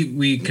 and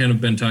we kind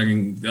of been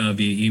talking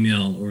via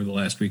email over the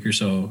last week or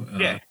so.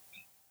 Yeah.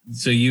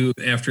 So you,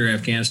 after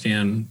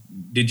Afghanistan,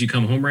 did you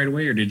come home right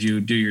away, or did you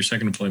do your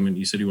second deployment?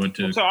 You said you went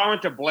to. So I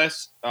went to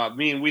Bliss.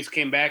 Me and Weiss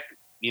came back,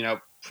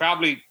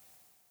 probably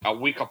a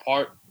week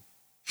apart.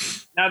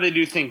 Now they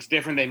do things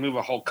different. They move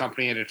a whole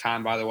company at a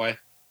time, by the way.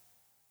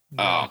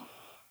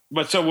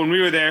 But so when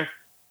we were there,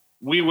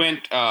 we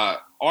went,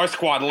 our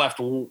squad left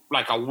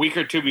like a week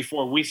or two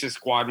before Weiss's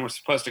squad and was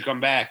supposed to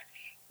come back.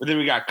 But then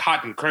we got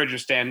caught in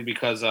Kyrgyzstan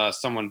because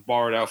someone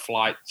borrowed our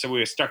flight. So we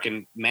were stuck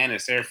in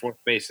Manis Air Force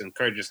Base in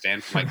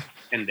Kyrgyzstan for like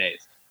 10 days.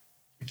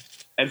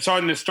 And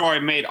Sergeant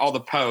Nestori made all the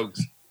pogues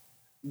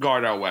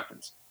guard our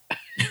weapons.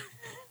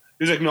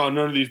 He's like, no,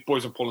 none of these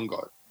boys are pulling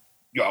guard.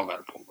 Y'all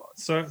got to pull guard.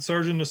 So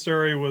Sergeant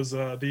Nestori was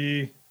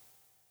the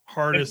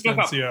hardest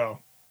NCO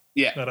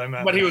Yeah. that I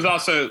met. But he was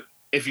also,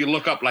 if you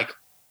look up like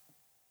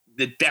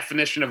the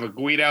definition of a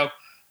Guido,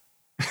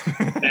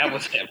 that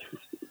was him.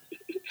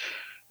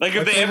 Like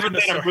if That's they ever Sergeant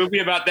made a Nestori. movie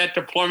about that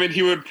deployment,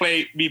 he would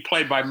be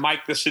played by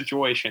Mike the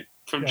Situation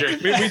from Yeah,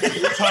 Jersey.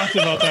 we talked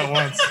about that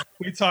once.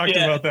 We talked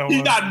about that He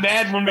once. got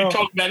mad when we No.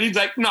 told him that. He's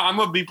like, no, I'm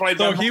going to be played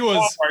So by he Mark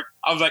was- Wahlberg.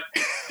 I was like,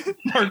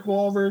 Mark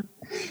Wahlberg.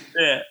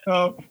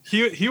 yeah.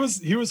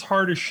 He was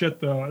hard as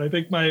shit though, and I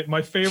think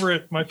my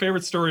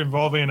favorite story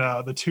involving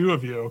the two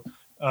of you.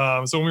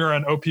 So when we were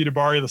on OP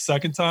Dabari the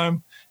second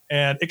time,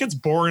 and it gets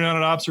boring on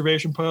an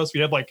observation post. We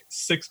had like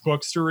 6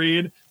 books to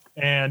read,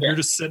 and you're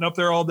just sitting up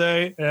there all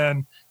day.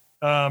 And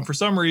for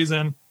some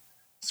reason,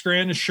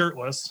 Scranton is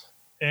shirtless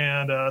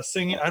and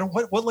singing.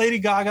 What Lady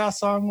Gaga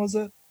song was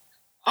it?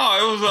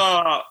 Oh, it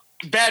was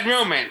Bad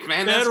Romance,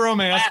 man. Bad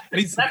Romance. And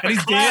he's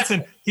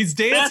dancing. He's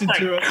dancing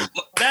to it.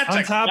 That's On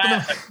a top of the-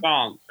 classic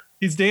song.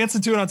 He's dancing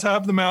to it on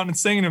top of the mountain and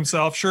singing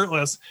himself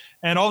shirtless.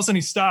 And all of a sudden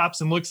he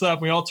stops and looks up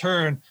and we all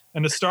turn.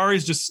 And the star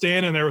is just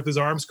standing there with his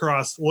arms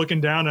crossed,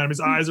 looking down at him. His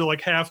eyes are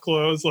like half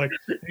closed. Like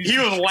He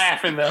was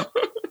laughing, though.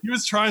 he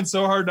was trying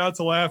so hard not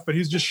to laugh, but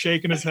he's just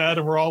shaking his head.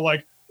 And we're all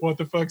like, what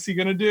the fuck's he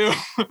going to do?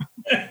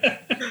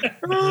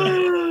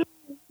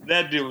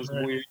 That dude was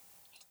weird.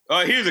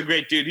 Oh, he was a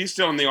great dude. He's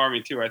still in the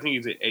Army, too. I think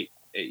he's at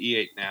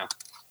E8 now.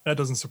 That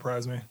doesn't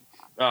surprise me.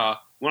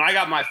 When I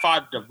got my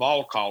 5,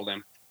 Duvall called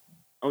him.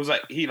 I was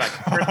like, he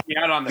freaked me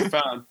out on the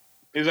phone.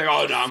 He was like,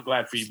 oh, no, I'm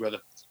glad for you, brother.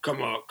 Come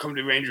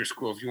to Ranger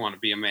School if you want to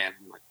be a man.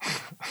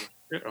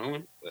 I'm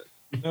like,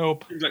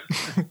 Nope. seems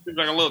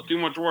like a little too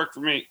much work for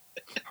me.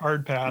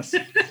 Hard pass.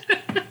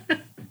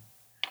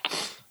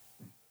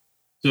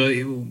 So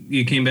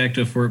you came back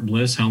to Fort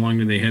Bliss. How long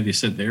did they have you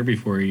sit there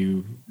before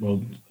I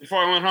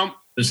went home?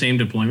 The same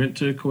deployment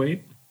to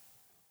Kuwait?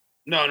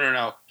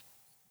 No.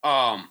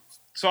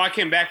 So I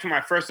came back to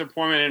my first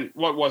deployment in,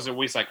 what was it?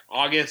 Like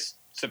August,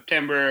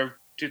 September of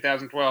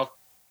 2012.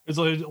 It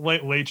was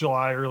late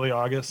July, early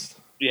August.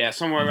 Yeah,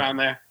 somewhere around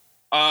there.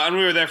 And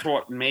we were there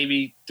for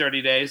maybe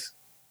 30 days.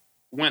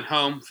 Went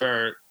home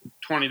for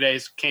 20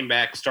 days, came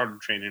back, started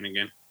training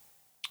again.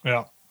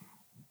 Yeah.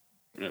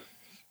 Yep.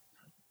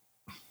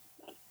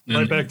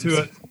 Right back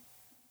to it.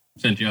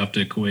 Sent you off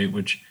to Kuwait,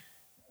 which...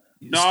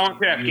 No, I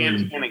went to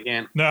Afghanistan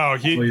again. No,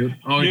 you're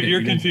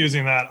okay.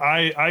 confusing that.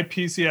 I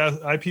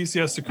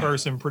PCS to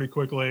Carson pretty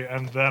quickly,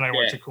 and then I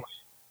went to Kuwait.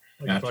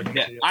 Gotcha.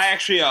 Yeah, I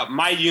actually,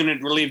 my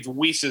unit relieved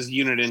Weiss's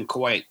unit in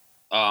Kuwait.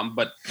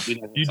 But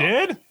you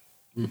did?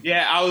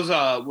 Yeah, I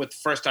was with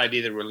First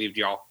ID that relieved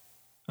y'all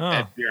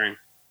at Fearing.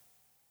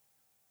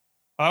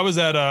 I was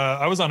on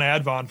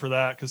Advon for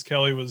that because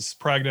Kelly was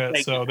pregnant.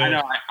 I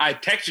know. I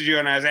texted you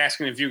and I was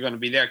asking if you were going to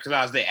be there because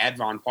I was the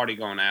Advon party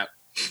going out.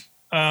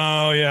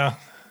 Oh yeah,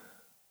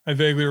 I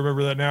vaguely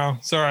remember that now.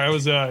 Sorry, I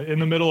was in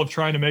the middle of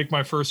trying to make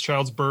my first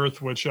child's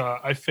birth, which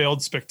I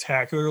failed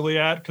spectacularly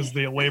at because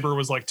the labor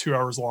was like 2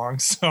 hours long.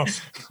 So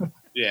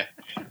yeah.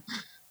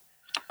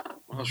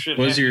 Well, shit.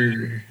 What was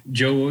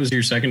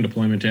your second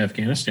deployment to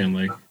Afghanistan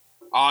like?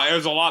 It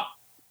was a lot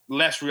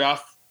less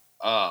rough.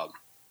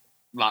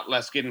 Lot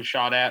less getting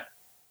shot at.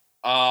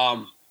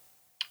 It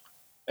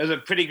was a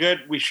pretty good.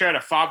 We shared a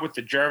fob with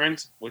the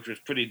Germans, which was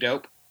pretty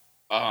dope.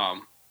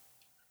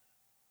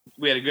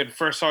 We had a good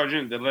first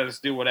sergeant that let us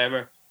do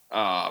whatever.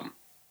 And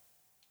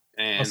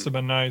must have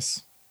been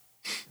nice.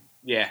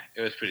 Yeah,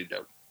 it was pretty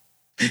dope.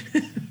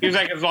 He was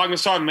like, as long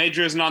as sergeant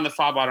major isn't on the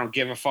fob, I don't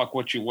give a fuck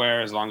what you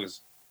wear. As long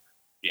as,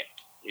 yeah,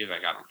 he was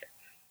like, I don't care.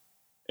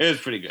 It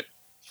was pretty good.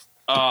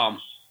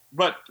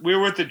 But we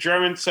were with the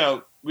Germans,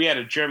 so we had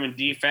a German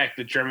defect.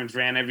 The Germans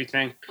ran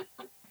everything.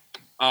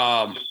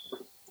 At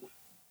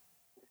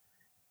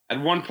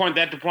one point,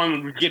 that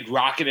deployment would get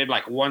rocketed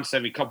like once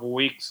every couple of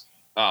weeks.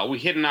 We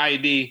hit an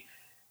IED,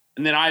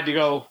 and then I had to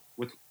go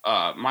with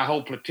my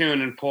whole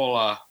platoon and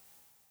pull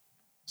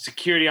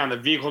security on the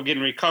vehicle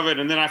getting recovered,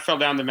 and then I fell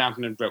down the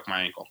mountain and broke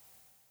my ankle.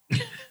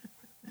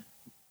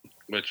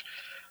 Which,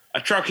 a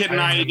truck hit an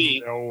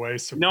IED.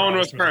 No one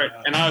was hurt,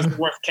 and I was the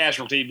worst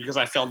casualty because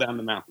I fell down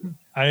the mountain.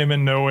 I am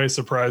in no way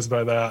surprised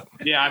by that.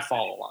 Yeah, I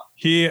fall a lot.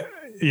 He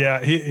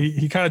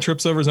kind of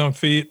trips over his own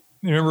feet.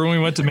 You remember when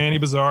we went to Manny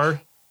Bazaar?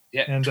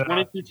 Yeah, and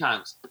 22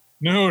 times.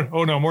 No,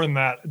 more than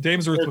that.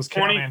 Damesworth was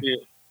counting.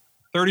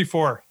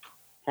 34.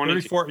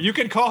 34. You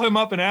can call him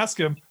up and ask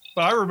him,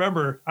 but I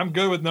remember. I'm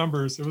good with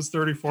numbers. It was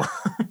 34.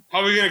 How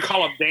are we going to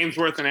call up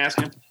Damesworth and ask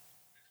him?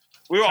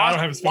 We were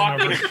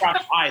walking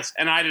across ice,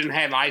 and I didn't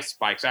have ice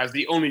spikes. I was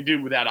the only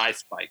dude without ice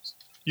spikes.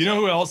 You know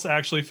who else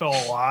actually fell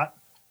a lot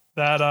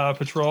that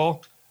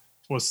patrol?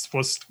 Was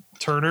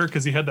Turner,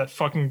 because he had that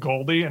fucking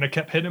Goldie, and it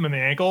kept hitting him in the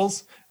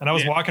ankles. And I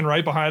was walking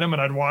right behind him,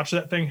 and I'd watch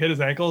that thing hit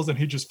his ankles, and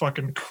he'd just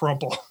fucking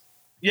crumple.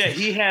 Yeah,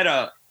 he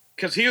had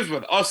because he was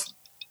with us,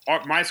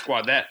 my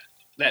squad,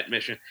 that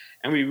mission,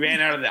 and we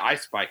ran out of the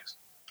ice spikes.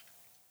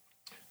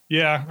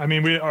 Yeah, I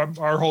mean,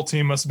 our whole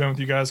team must have been with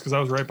you guys because I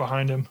was right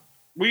behind him.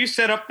 Were you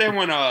set up there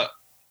when the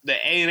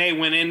A&A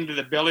went into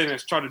the building and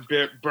started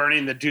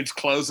burning the dude's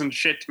clothes and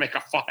shit to make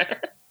a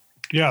fire?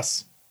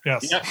 Yes.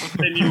 Yep.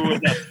 Then you were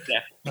there.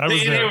 The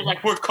A&A was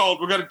like, we're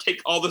cold. We're going to take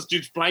all this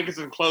dude's blankets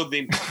and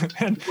clothing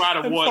and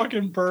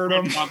fucking burn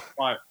them.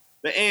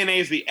 The A&A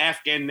is the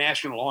Afghan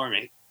National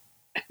Army.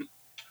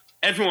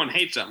 Everyone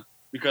hates them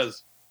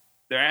because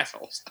they're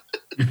assholes.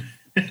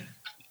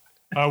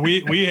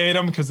 We hate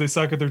them because they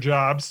suck at their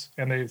jobs,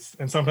 and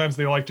sometimes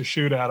they like to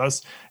shoot at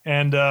us.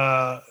 And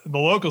the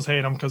locals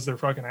hate them because they're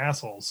fucking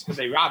assholes.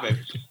 They rob it.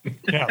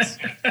 Yes.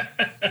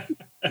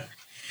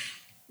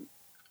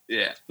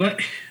 Yeah.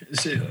 But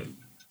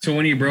so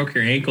when you broke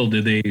your ankle,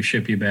 did they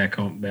ship you back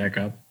up?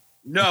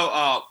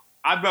 No.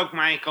 I broke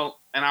my ankle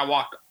and I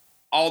walked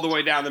all the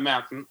way down the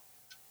mountain,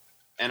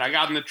 and I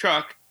got in the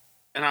truck,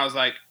 and I was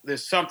like,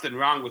 "There's something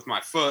wrong with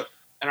my foot."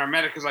 And our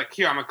medic was like,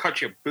 "Here, I'm gonna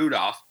cut your boot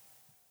off."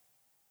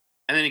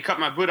 And then he cut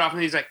my boot off,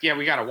 and he's like, "Yeah,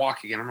 we got to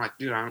walk again." I'm like,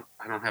 "Dude, I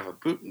don't have a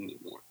boot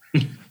anymore."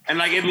 And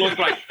like it looked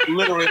like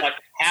literally like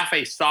half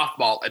a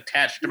softball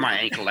attached to my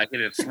ankle, like it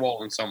had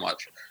swollen so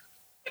much.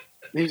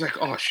 And he's like,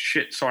 "Oh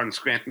shit, Sergeant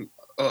Scranton,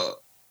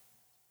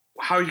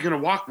 how are you gonna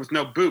walk with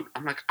no boot?"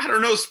 I'm like, "I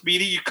don't know,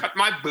 Speedy. You cut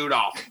my boot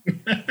off."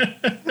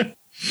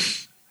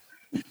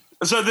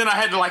 So then I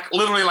had to like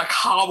literally like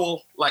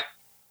hobble like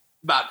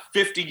about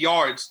 50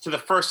 yards to the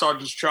first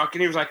sergeant's truck,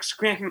 and he was like,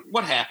 "Scranton,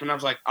 what happened?" I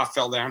was like, "I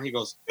fell down." He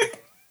goes,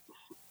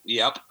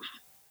 "Yep."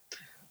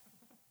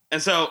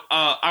 And so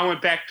I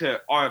went back to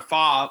our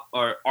fob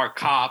or our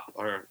cop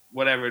or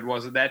whatever it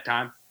was at that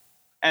time,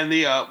 and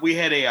we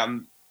had a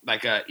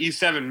like a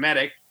E7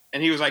 medic,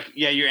 and he was like,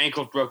 "Yeah, your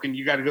ankle's broken.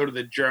 You got to go to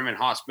the German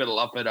hospital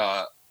up at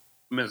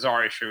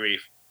Mazar-e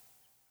Sharif."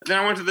 And then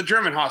I went to the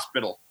German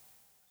hospital,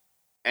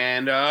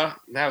 and that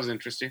was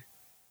interesting.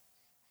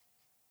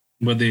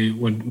 What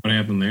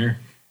happened there?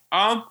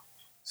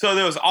 So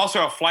there was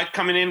also a flight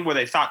coming in where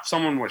they thought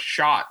someone was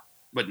shot,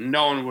 but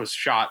no one was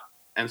shot.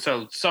 And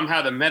so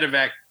somehow the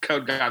medevac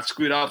code got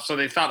screwed up. So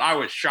they thought I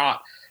was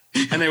shot.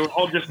 And they were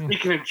all just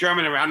speaking in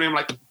German around me. I'm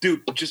like, dude,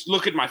 just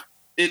look at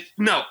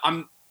no,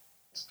 I'm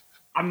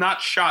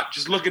not shot.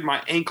 Just look at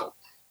my ankle.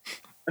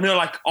 And they're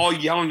like all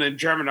yelling in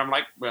German. I'm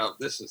like, well,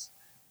 this is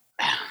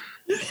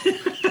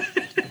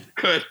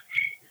good.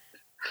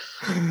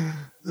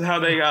 This is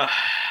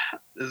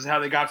how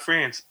they got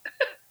France.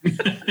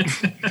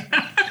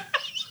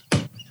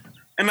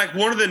 And like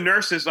one of the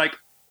nurses, like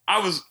I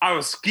was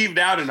skeeved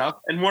out enough,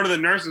 and one of the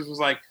nurses was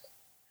like,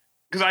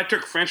 because I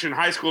took French in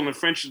high school and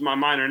French is my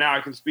minor now,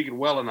 I can speak it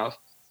well enough.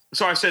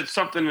 So I said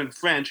something in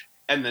French,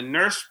 and the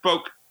nurse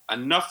spoke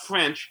enough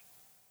French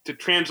to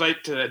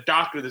translate to the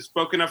doctor that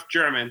spoke enough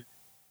German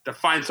to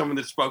find someone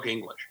that spoke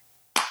English.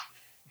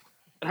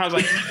 And I was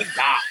like,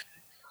 stop.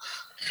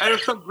 And it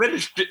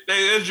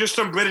was just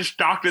some British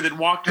doctor that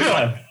walked in,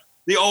 like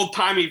the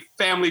old-timey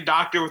family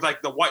doctor with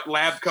like the white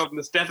lab coat and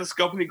the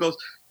stethoscope, and he goes,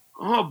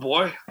 oh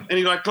boy. And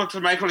he like looks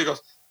at my ankle and he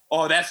goes,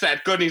 oh, that's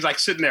that good. And he's like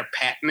sitting there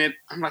patting it.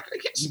 I'm like, I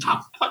can't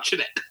stop touching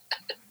it.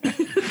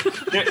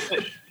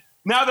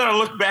 Now that I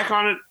look back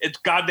on it, it's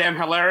goddamn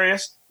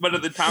hilarious. But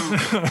at the time,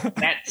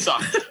 that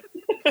sucked.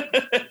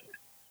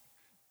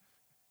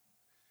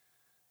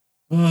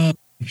 Oh,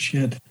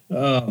 shit.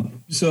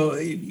 So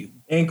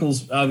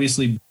ankles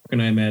obviously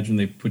broken. I imagine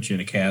they put you in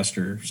a cast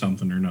or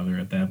something or another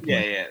at that point.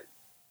 Yeah.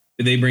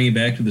 Did they bring you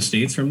back to the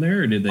States from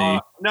there, or did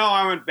they? No,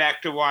 I went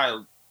back to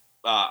where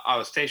I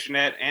was stationed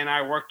at, and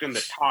I worked in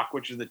the TOC,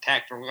 which is the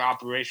Tactical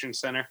Operations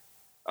Center.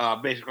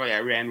 Basically,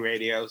 I ran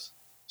radios,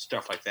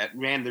 stuff like that.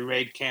 Ran the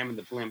raid cam and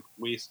the blimp.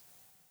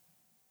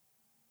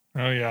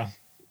 Oh, yeah.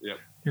 Yep.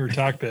 You were a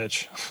TOC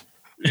bitch.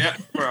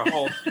 Yep, for a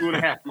whole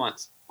 2.5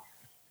 months.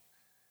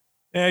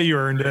 Yeah, you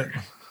earned it.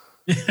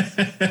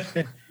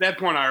 At that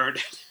point, I earned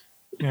it.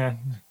 Yeah.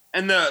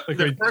 And the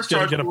first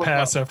sergeant get a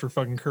pass after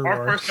fucking Kerr.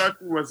 Our first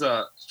sergeant was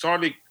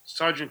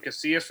Sergeant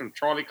Casillas from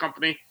Charlie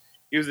Company.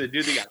 He was the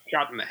dude that got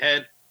shot in the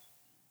head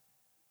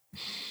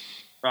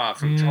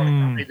from Charlie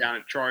Company down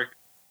at Troy.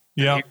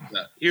 Yeah.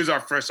 He was our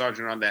first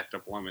sergeant on that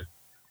deployment.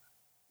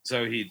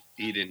 So he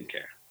didn't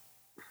care.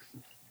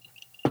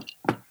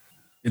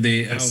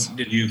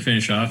 Did you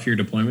finish off your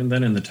deployment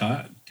then in the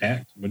TAC?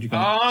 What'd you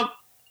call it?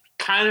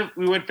 Kind of.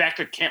 We went back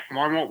to Camp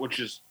Marmot, which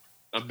is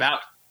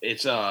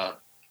it's a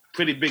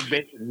pretty big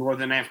base in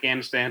northern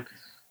Afghanistan,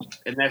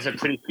 and that's a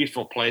pretty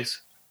peaceful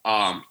place.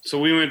 So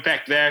we went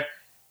back there,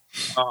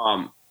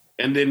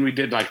 and then we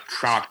did like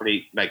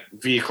property, like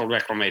vehicle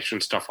reclamation,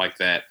 stuff like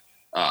that.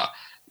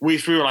 We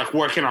were like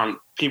working on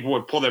people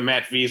would pull their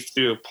Mat V's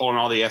through, pulling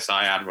all the SI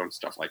out of them,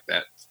 stuff like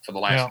that for the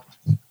last.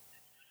 Yeah.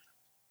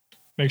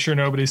 Make sure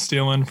nobody's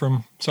stealing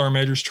from Sergeant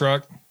Major's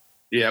truck.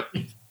 Yep.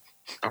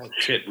 Oh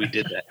shit, we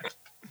did that.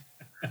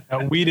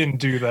 We didn't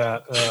do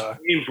that.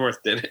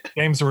 Gamesworth did it.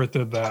 Gamesworth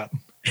did that,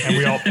 and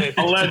we all paid.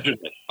 Allegedly.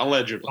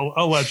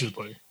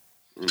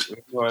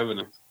 No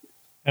evidence.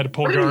 Had to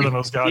pull guard on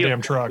those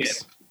goddamn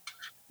trucks.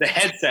 The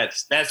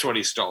headsets, that's what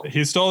he stole.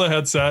 He stole the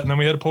headset, and then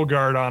we had to pull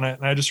guard on it.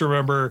 And I just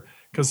remember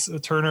because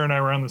Turner and I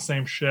were on the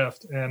same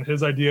shift, and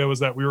his idea was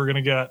that we were going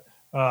to get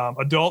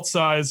adult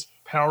size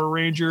Power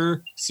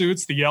Ranger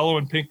suits, the yellow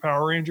and pink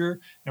Power Ranger,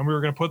 and we were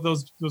going to put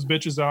those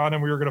bitches on,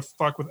 and we were going to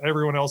fuck with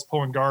everyone else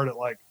pulling guard at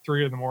like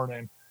 3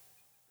 a.m.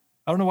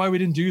 I don't know why we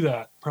didn't do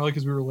that. Probably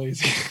because we were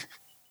lazy.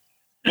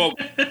 Well,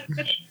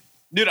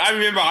 dude, I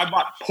remember I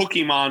bought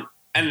Pokemon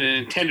and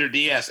a Nintendo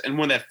DS, and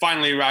when that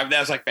finally arrived, that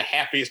was like the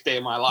happiest day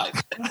of my life.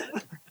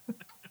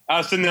 I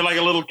was sitting there like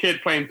a little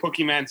kid playing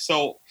Pokemon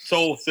Soul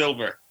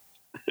Silver.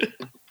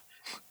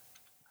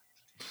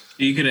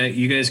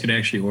 You guys could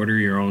actually order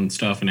your own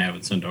stuff and have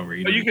it sent over.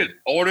 You could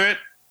order it,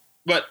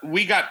 but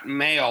we got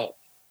mail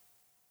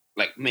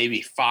like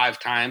maybe 5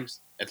 times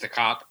at the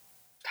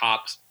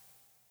tops.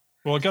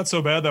 Well, it got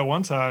so bad that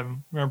one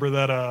time. Remember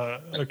that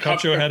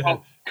Cupcho had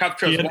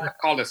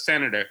called a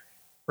senator,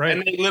 right?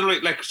 And they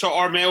literally so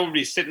our mail would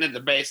be sitting at the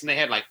base, and they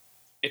had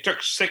it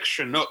took 6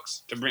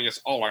 Chinooks to bring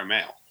us all our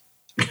mail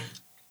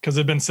because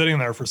it'd been sitting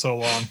there for so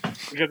long.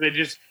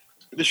 Because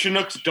the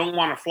Chinooks don't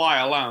want to fly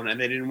alone, and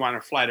they didn't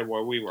want to fly to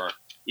where we were,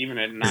 even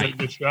at night.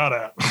 Get shot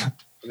at.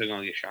 They're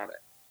going to get shot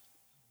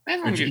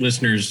at.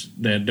 Listeners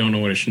that don't know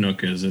what a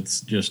Chinook is,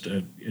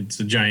 it's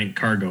a giant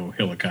cargo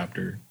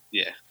helicopter.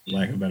 Yeah. For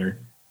lack of better.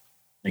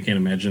 I can't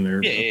imagine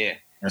they're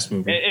fast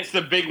moving. It's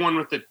the big one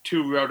with the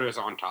 2 rotors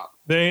on top.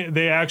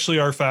 They actually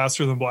are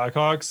faster than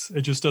Blackhawks.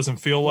 It just doesn't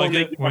feel like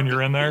it when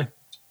you're in there.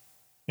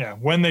 Yeah,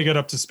 when they get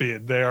up to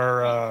speed,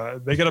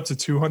 they get up to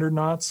 200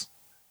 knots.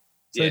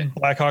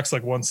 Blackhawk's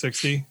like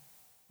 160,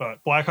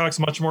 but Blackhawk's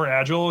much more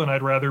agile, and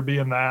I'd rather be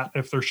in that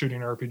if they're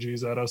shooting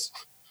RPGs at us.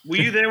 Were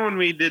you there when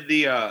we did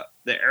the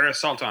air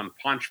assault on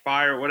Punch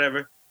Fire or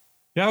whatever?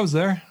 Yeah, I was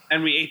there.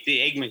 And we ate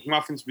the Egg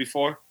McMuffins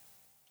before?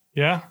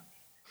 Yeah.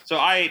 So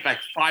I ate like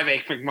 5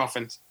 Egg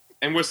McMuffins,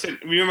 and we're sitting.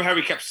 Remember how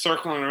we kept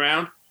circling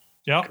around?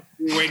 Yep.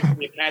 We were waiting for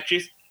the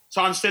Apaches.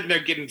 So I'm sitting there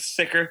getting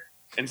sicker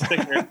and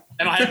sicker,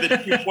 and I have the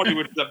 240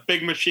 with the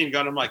big machine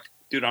gun. I'm like,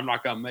 dude, I'm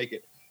not gonna make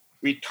it.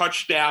 We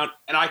touch down,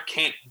 and I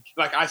can't,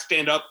 like, I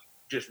stand up,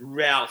 just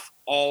Ralph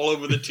all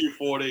over the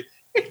 240.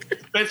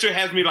 Spencer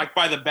has me, like,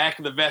 by the back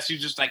of the vest.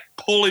 He's just, like,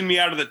 pulling me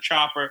out of the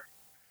chopper.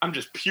 I'm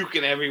just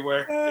puking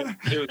everywhere.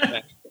 It was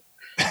bad.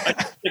 Like,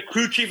 the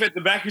crew chief at the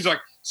back, he's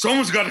like,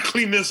 someone's got to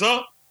clean this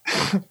up.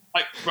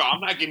 Like, bro,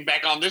 I'm not getting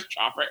back on this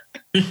chopper.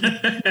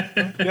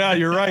 Yeah,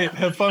 you're right.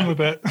 Have fun with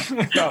it.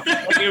 No,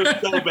 like, it was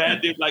so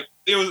bad, dude. Like,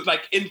 it was,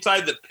 like,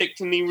 inside the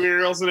Picatinny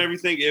rails and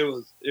everything. It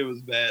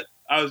was bad.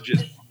 I was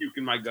just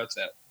puking my guts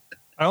out.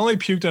 I only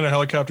puked in a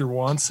helicopter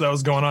once. That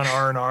was going on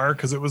R&R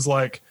because it was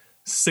like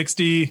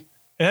 60.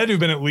 It had to have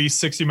been at least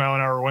 60 mile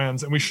an hour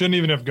winds, and we shouldn't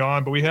even have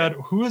gone. But we had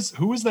who was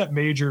that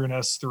major in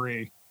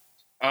S3?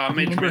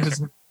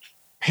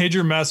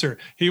 Major Messer.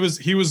 He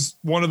was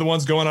one of the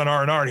ones going on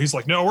R&R. He's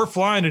like, no, we're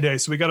flying today,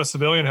 so we got a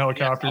civilian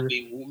helicopter. I'll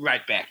be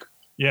right back.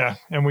 Yeah,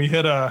 and we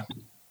hit a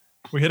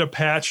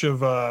patch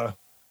of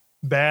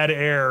bad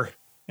air,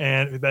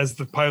 and as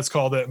the pilots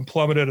called it, and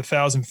plummeted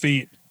 1,000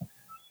 feet.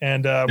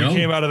 And we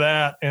came out of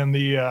that, and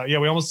we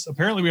almost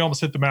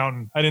hit the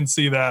mountain. I didn't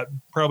see that.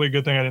 Probably a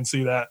good thing I didn't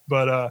see that.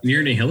 But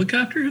you're in a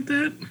helicopter at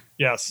that?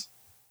 Yes.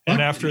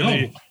 And after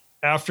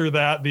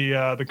that,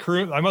 the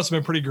crew, I must have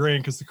been pretty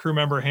green because the crew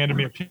member handed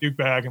me a puke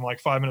bag, and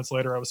like 5 minutes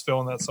later, I was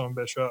filling that son of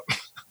a bitch up.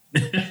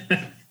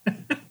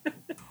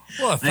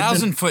 Well,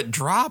 1,000-foot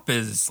drop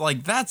is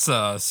like, that's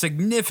a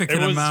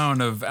significant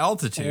amount of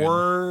altitude.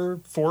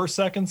 4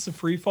 seconds of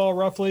free fall,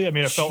 roughly. I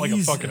mean, it felt like a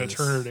fucking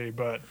eternity,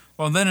 but.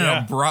 Well, then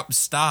an abrupt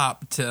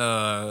stop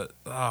to,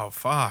 oh,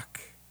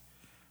 fuck.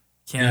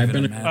 Can't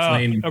even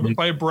imagine.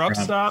 By abrupt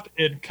stop,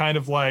 it kind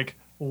of like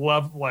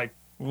leveled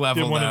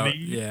out.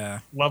 Yeah.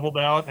 Leveled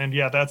out. And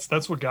yeah,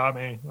 that's what got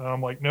me.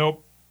 I'm like,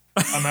 nope,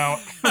 I'm out.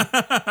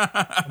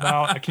 I'm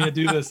out. I can't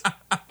do this.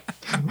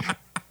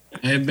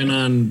 I have been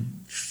on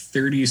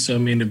 30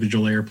 some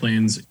individual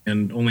airplanes,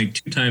 and only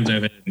 2 times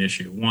I've had an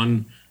issue.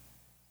 One,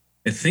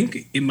 I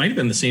think it might have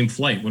been the same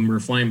flight when we were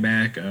flying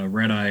back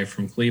red eye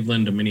from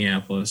Cleveland to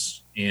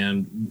Minneapolis,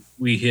 and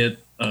we hit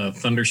a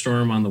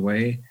thunderstorm on the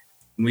way,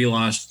 and we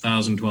lost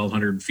 1,000,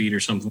 1,200 feet or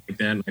something like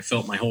that, and I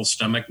felt my whole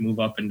stomach move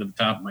up into the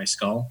top of my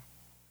skull.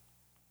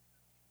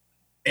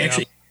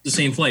 Actually, the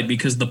same flight,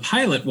 because the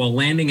pilot, while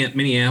landing at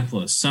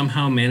Minneapolis,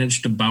 somehow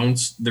managed to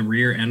bounce the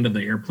rear end of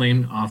the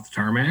airplane off the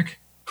tarmac.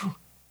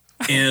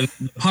 And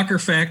the pucker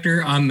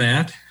factor on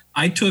that,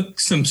 I took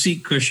some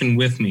seat cushion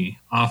with me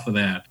off of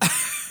that.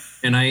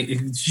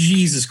 And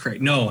Jesus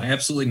Christ, no,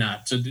 absolutely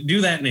not. So to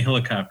do that in a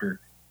helicopter,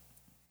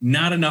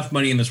 not enough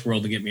money in this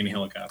world to get me in a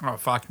helicopter. Oh,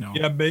 fuck no.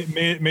 Yeah,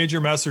 Major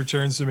Messer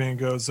turns to me and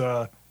goes,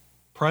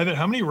 Private,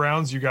 how many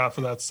rounds you got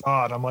for that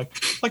sod? I'm like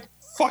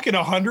fucking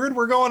 100?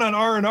 We're going on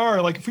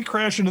R&R. Like, if we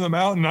crash into the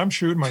mountain, I'm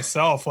shooting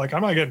myself. Like,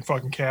 I'm not getting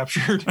fucking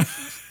captured.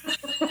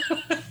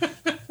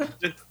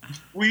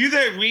 Were you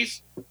there,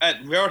 Reese,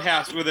 at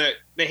Roadhouse where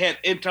they had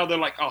intel? They're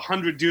like,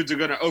 100 dudes are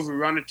going to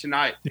overrun it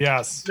tonight.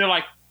 Yes. They're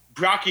like,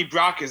 Brock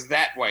is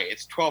that way.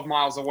 It's 12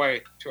 miles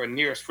away to a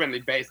nearest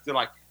friendly base. They're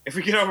like, if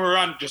we get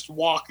overrun, just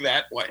walk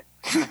that way.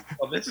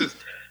 Well, this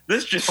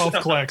just 12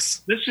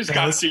 clicks. This just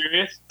got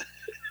serious.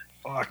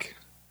 Fuck.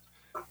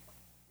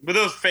 But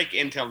those fake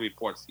intel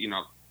reports,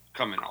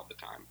 come in all the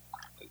time.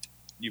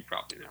 You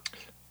probably know.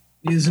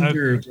 Isn't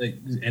there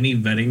any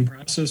vetting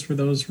process for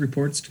those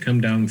reports to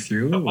come down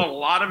through? A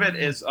lot of it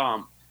is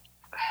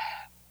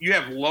you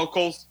have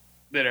locals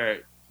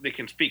that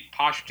can speak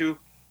Pashto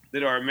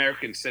that are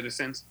American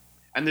citizens,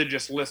 and they're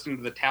just listening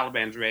to the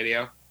Taliban's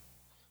radio.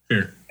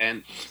 Sure.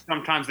 And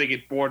sometimes they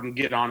get bored and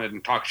get on it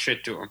and talk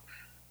shit to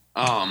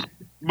them.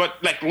 But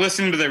like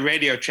listening to the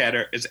radio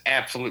chatter is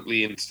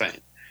absolutely insane.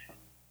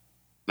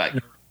 Like,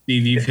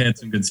 Steve, you've had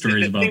some good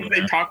stories about things that.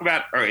 They talk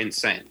about are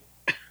insane.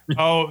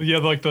 Oh yeah,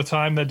 like the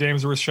time that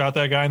Damesworth shot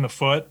that guy in the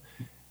foot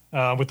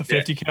with the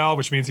 50 cal,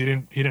 which means he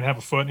didn't have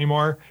a foot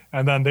anymore.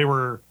 And then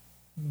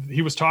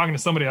he was talking to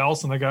somebody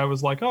else, and the guy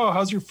was like, "Oh,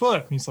 how's your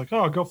foot?" And he's like,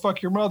 "Oh, go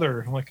fuck your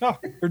mother." I'm like, "Oh,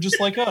 you're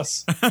just like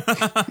us."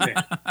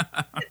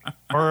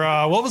 Or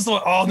what was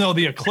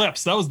the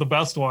Eclipse? That was the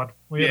best one.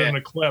 We had an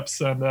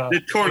Eclipse, and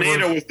the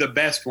Tornado was the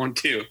best one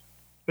too.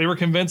 They were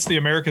convinced the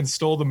Americans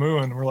stole the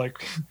moon. We're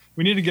like,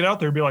 we need to get out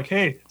there and be like,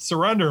 hey,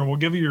 surrender, and we'll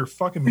give you your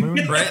fucking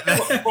moon. Right?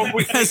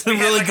 That's a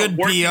really good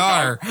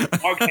PR.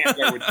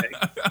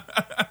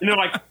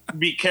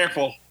 Be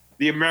careful.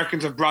 The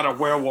Americans have brought a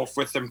werewolf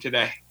with them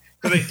today.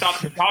 Because they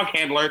thought the dog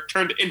handler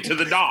turned into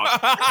the dog.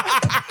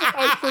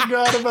 I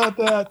forgot about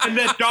that. And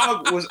that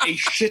dog was a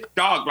shit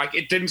dog. Like,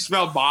 it didn't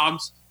smell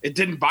bombs. It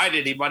didn't bite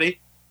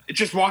anybody. It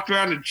just walked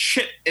around and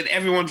shit in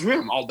everyone's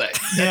room all day.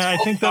 Yeah, I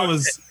think that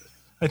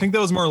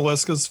was more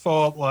Liska's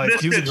fault. Like,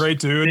 he was a great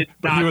dude,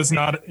 but he was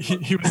not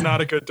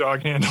a good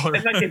dog handler.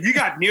 And like, if you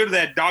got near to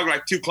that dog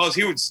like too close,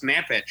 he would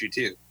snap at you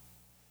too.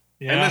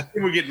 Yeah. And he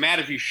would get mad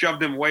if you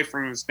shoved him away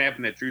from him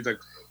snapping at you. He's like,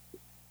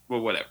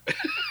 well, whatever.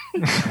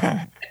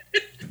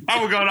 I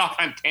was going off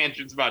on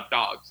tangents about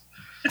dogs.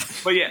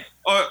 But yeah,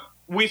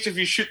 if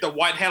you shoot the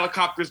white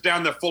helicopters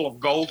down, they're full of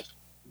gold.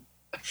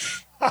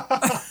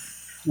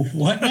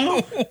 What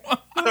now?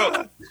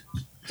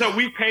 So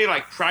we pay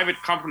like private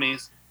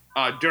companies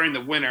during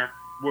the winter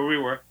where we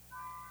were.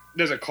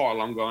 There's a car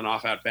alarm going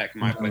off out back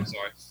in my place.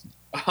 Sorry.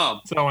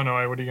 It's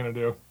Illinois. What are you gonna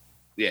do?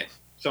 Yeah,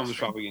 someone's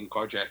probably getting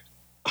carjacked.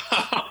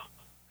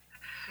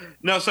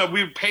 No, so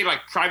we paid like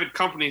private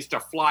companies to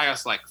fly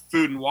us like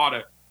food and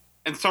water,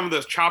 and some of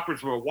those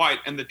choppers were white,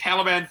 and the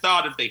Taliban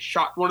thought if they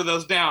shot one of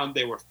those down,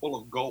 they were full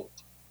of gold.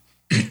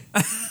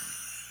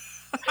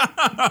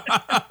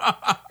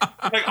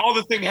 Like all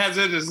the thing has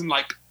it is in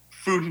like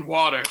food and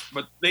water,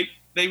 but they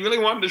really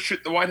wanted to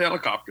shoot the white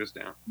helicopters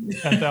down.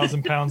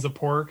 10,000 pounds of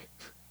pork.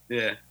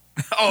 Yeah.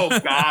 Oh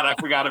God, I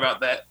forgot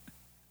about that.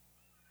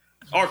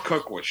 Our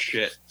cook was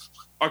shit.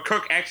 Our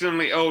cook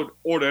accidentally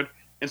ordered,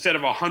 instead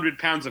of 100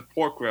 pounds of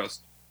pork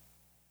roast,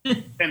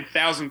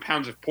 10,000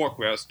 pounds of pork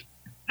roast.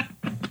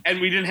 And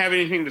we didn't have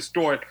anything to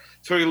store it,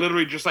 so he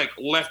literally just like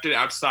left it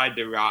outside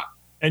to rot.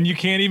 And you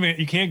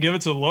can't give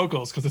it to the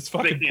locals because it's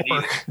fucking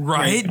pork.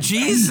 Right?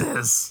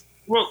 Jesus.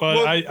 Well,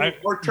 But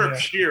our Terp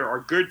Shear, our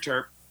good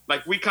Terp,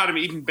 like we caught him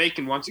eating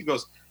bacon once. He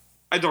goes,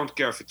 I don't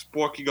care if it's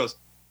pork. He goes,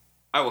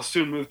 I will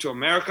soon move to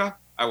America.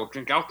 I will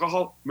drink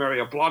alcohol, marry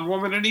a blonde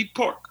woman, and eat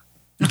pork.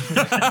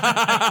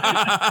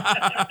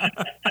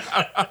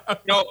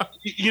 No,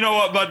 you know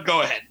what, bud?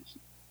 Go ahead.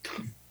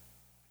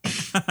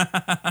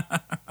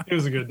 He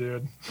was a good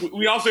dude.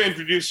 We also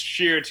introduced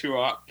Shear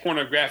to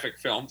pornographic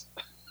films.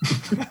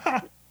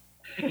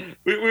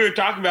 we were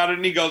talking about it,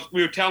 and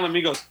we were telling him,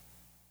 he goes,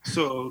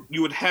 so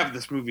you would have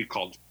this movie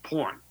called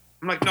Porn.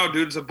 I'm like, no,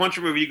 dude, it's a bunch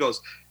of movies. He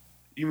goes,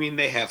 you mean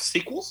they have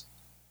sequels?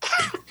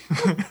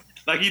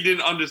 Like he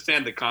didn't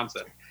understand the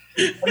concept.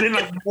 And then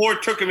like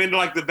Ward took him into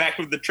like the back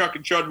of the truck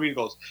and showed me. He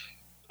goes,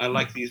 I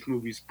like these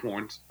movies,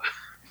 porns.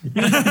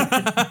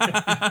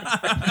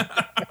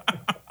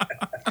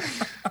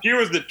 He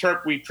was the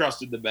Terp we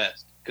trusted the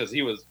best because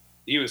he was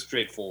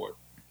straightforward.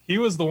 He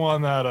was the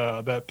one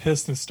that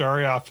pissed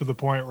Nastari off to the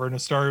point where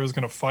Nastari was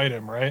going to fight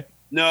him, right?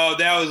 No,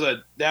 that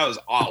was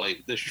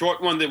Ollie, the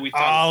short one that we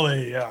thought.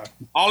 Ollie, yeah.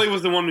 Ollie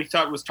was the one we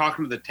thought was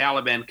talking to the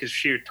Taliban because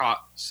Shear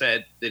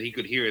said that he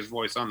could hear his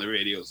voice on the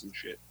radios and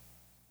shit.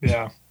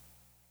 Yeah.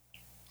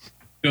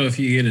 So if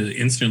you get an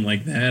incident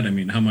like that, I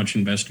mean, how much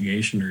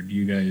investigation, or do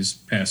you guys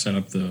pass that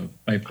up the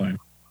pipeline?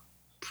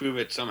 Prove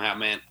it somehow,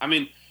 man. I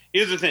mean,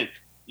 here's the thing.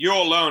 You're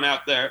alone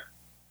out there.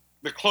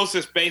 The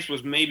closest base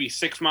was maybe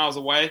 6 miles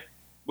away,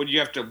 but you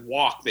have to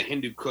walk the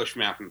Hindu Kush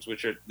Mountains,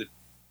 which are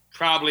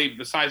probably,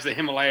 besides the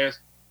Himalayas,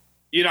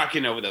 you're not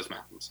getting over those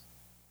mountains.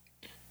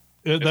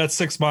 That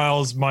 6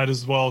 miles might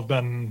as well have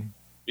been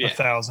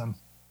 1,000.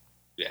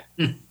 Yeah.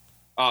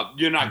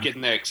 You're not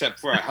getting there except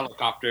for a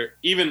helicopter.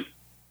 Even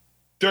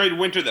during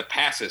winter, the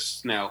passes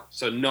snow,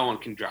 so no one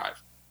can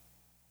drive.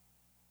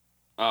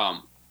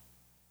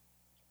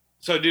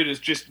 So, dude, it's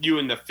just you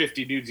and the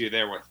 50 dudes you're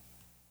there with.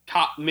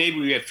 Maybe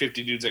we had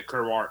 50 dudes at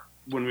Kerwart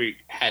when we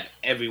had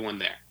everyone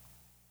there.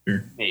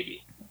 Sure.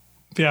 Maybe.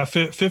 Yeah,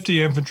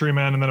 50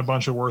 infantrymen and then a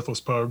bunch of worthless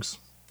pogues.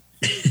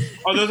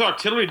 Oh, those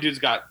artillery dudes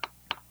got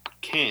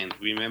canned,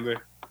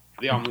 remember?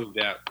 They all moved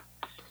out.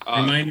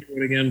 Remind me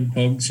what again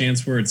POG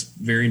stands for. It's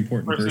very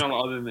important.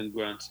 Personnel other than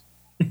grunts.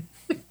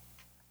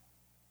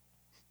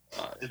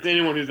 It's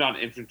anyone who's not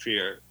infantry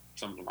or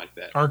something like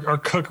that. Our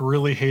cook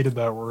really hated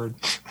that word.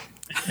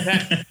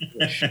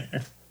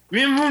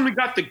 Remember when we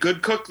got the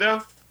good cook,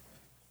 though?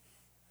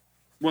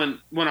 When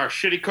our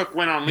shitty cook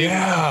went on leave?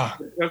 Yeah.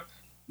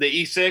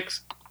 The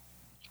E6?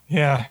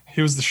 Yeah,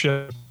 he was the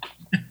shit.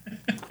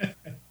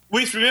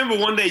 We remember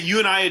one day you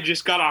and I had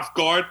just got off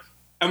guard,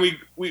 and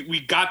we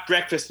got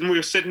breakfast, and we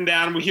were sitting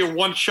down, and we hear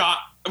one shot,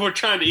 and we're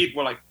trying to eat.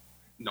 We're like,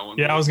 no one.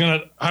 Yeah, that was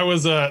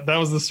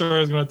the story I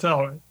was gonna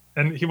tell.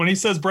 And when he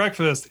says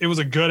breakfast, it was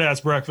a good ass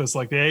breakfast.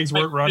 Like the eggs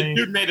weren't running.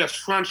 The dude made us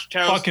French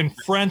toast, fucking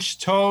French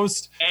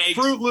toast, eggs.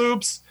 Fruit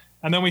Loops,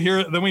 and then we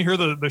hear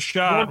the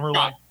shot, and we're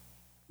like,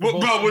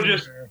 we're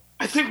just.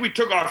 I think we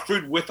took our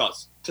food with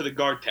us to the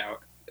guard tower.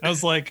 I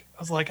was like,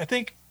 I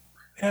think,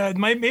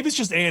 maybe it's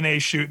just A&A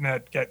shooting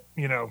at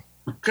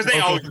because they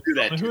always do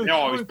that. They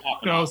always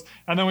pop off.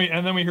 And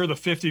then we hear the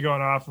 50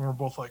 going off, and we're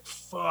both like,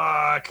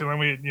 fuck. And then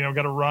we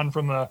got to run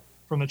from the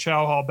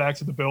chow hall back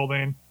to the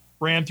building.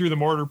 Ran through the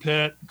mortar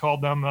pit,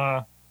 called them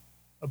a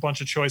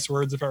bunch of choice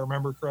words, if I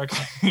remember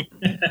correctly.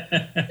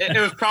 It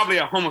was probably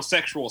a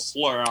homosexual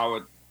slur. I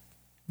would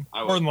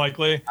more than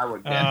likely. I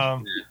would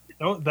guess.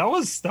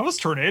 That was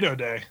tornado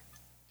day.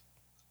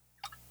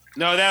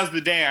 No, that was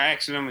the day I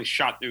accidentally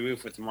shot the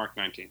roof with the Mark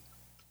 19.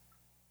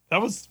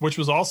 Which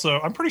was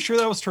also, I'm pretty sure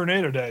that was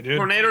tornado day, dude.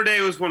 Tornado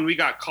day was when we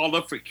got called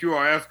up for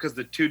QRF because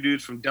the 2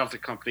 dudes from Delta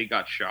Company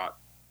got shot.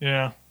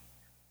 Yeah.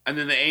 And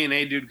then the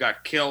A&A dude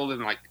got killed,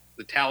 and like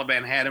the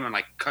Taliban had him and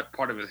like cut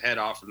part of his head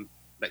off and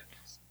like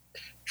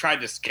tried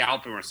to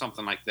scalp him or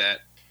something like that.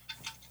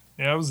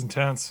 Yeah, it was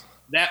intense.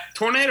 That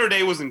tornado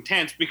day was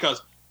intense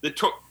because the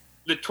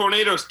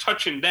tornado's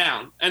touching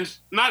down, and it's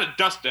not a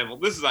dust devil.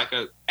 This is like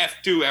a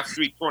F2,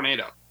 F3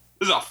 tornado.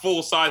 This is a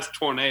full-size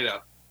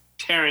tornado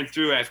tearing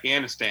through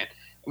Afghanistan.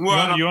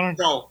 And you want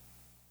to know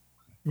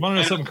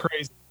something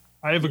crazy?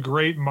 I have a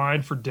great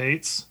mind for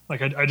dates.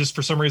 Like I just,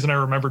 for some reason, I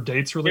remember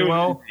dates really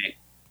well.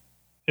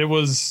 It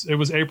was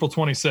April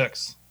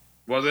 26th.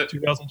 Was it?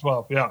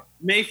 2012, yeah.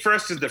 May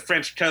 1st is the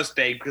French Toast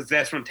Day because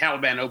that's when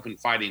Taliban opened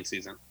fighting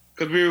season.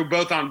 Because we were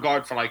both on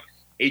guard for like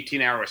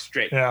 18 hours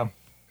straight. Yeah.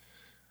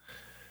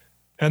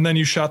 And then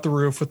you shot the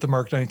roof with the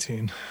Mark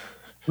 19.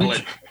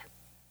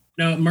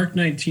 Now, Mark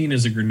 19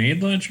 is a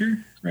grenade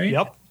launcher, right?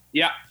 Yep.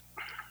 Yeah.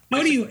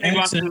 How do you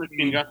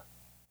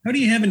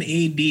have an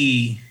AD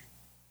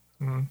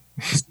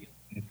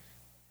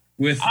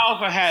with? I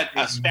also had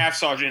a staff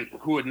sergeant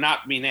who would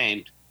not be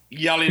named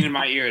yelling in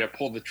my ear to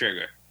pull the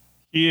trigger.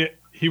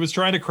 He was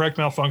trying to correct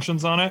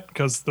malfunctions on it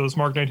because those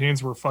Mark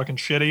 19s were fucking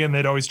shitty and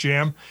they'd always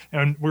jam.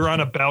 And we were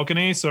on a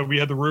balcony, so we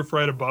had the roof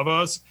right above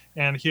us.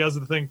 And he has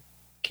the thing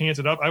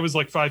canted up. I was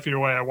like 5 feet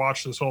away. I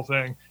watched this whole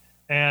thing.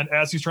 And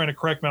as he's trying to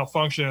correct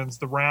malfunctions,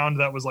 the round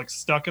that was like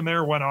stuck in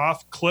there went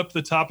off, clipped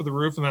the top of the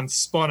roof, and then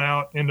spun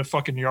out into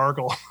fucking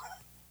Yargle.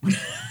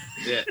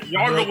 Yeah,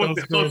 Yargle was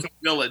the closest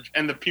village,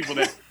 and the people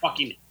that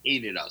fucking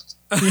hated us.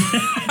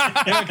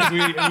 Yeah, because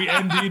we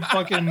ND'd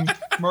fucking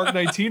Mark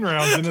 19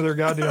 rounds into their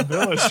goddamn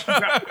village.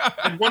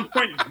 At one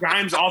point,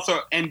 Grimes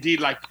also ND'd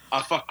like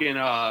a fucking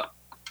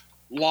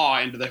law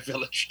into their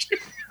village.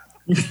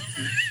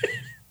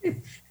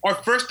 Our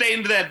first day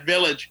into that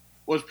village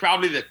was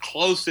probably the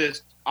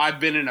closest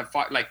I've been in a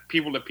fight, like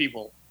people to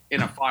people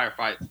in a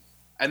firefight.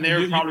 And they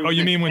were probably. Oh,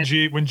 you mean when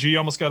G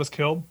almost got us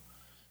killed?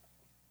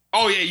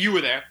 Oh yeah, you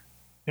were there.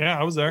 Yeah,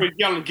 I was there. We were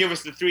yelling, "Give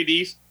us the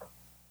 3Ds."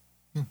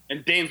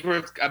 And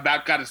Dainsworth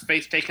about got his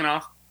face taken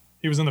off.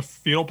 He was in the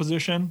fetal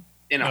position,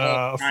 in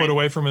a foot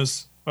away from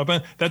his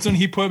weapon. That's when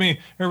he put me.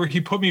 Remember, he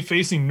put me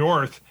facing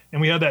north,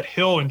 and we had that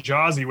hill in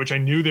Jazi, which I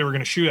knew they were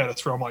going to shoot at us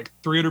from, like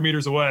 300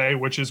 meters away,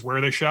 which is where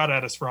they shot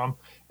at us from.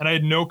 And I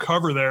had no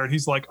cover there. And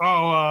he's like,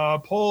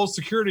 pull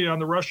security on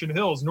the Russian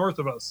hills north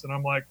of us. And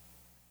I'm like,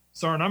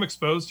 Sergeant, I'm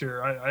exposed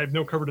here. I have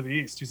no cover to the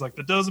east. He's like,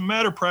 that doesn't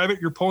matter,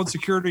 Private. You're pulling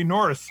security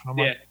north. And I'm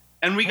like,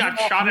 and we got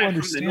shot at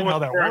from the north. How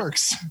that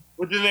works.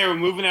 But then they were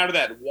moving out of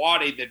that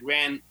wadi that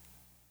ran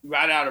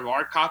right out of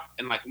our cop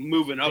and like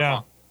moving up.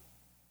 Yeah.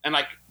 And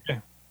like,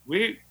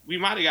 we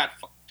might have got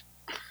fucked.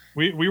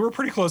 We were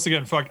pretty close to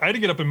getting fucked. I had to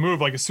get up and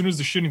move like as soon as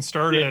the shooting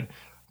started.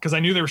 Because I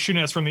knew they were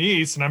shooting at us from the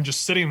east, and I'm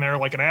just sitting there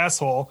like an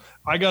asshole.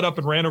 I got up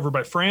and ran over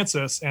by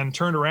Francis and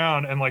turned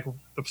around, and like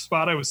the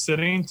spot I was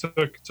sitting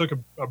took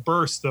a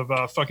burst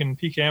of fucking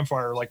PKM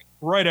fire like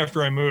right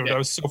after I moved. I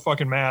was so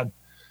fucking mad.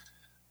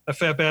 That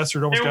fat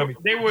bastard almost got me.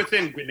 They were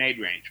within grenade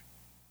range.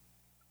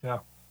 Yeah.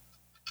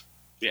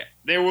 Yeah,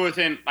 they were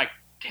within like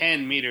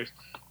 10 meters.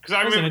 Because I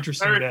That was an remember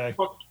interesting day.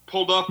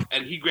 Pulled up,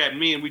 and he grabbed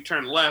me, and we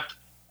turned left,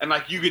 and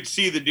like you could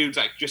see the dudes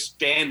like just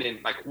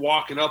standing, like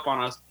walking up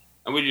on us,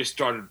 and we just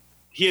started.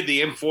 He had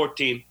the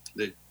M14,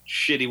 the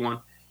shitty one.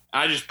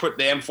 I just put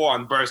the M4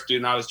 on burst, dude,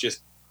 and I was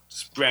just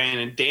spraying.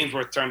 And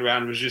Dainsworth turned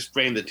around and was just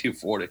spraying the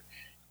 240.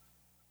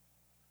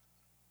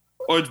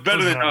 Or it's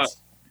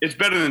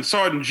better than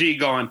Sergeant G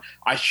going,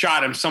 "I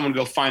shot him. Someone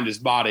go find his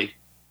body."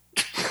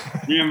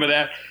 You remember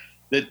that?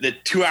 The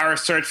 2-hour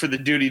search for the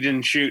dude he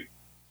didn't shoot.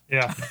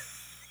 Yeah.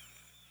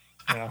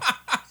 Yeah.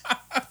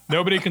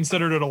 Nobody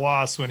considered it a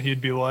loss when he'd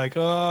be like,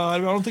 I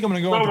don't think I'm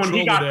going to go on patrol today.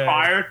 When he got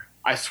fired,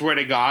 I swear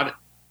to God,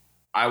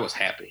 I was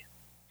happy.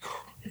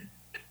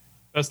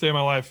 Best day of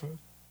my life.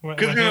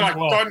 Because like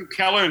Sergeant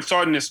Keller and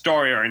Sergeant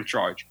Astoria are in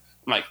charge.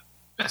 I'm like,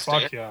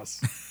 fuck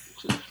yes.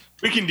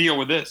 We can deal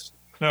with this.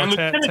 No, and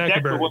Lieutenant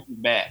Decker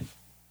wasn't bad.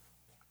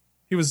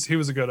 He was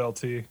a good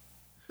LT.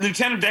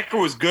 Lieutenant Decker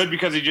was good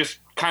because he just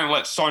kind of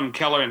let Sergeant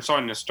Keller and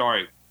Sergeant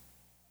Astoria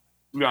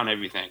run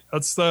everything.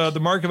 That's the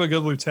mark of a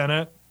good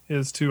lieutenant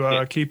is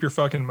to keep your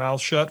fucking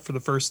mouth shut for the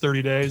first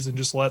 30 days and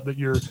just let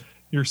your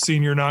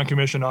senior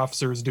non-commissioned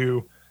officers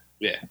do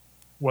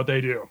what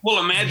they do.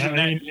 Well, imagine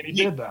that. He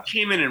did that.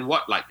 Came in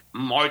what, like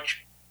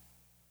March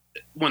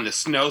when the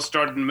snow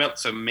started to melt,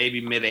 so maybe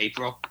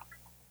mid-April.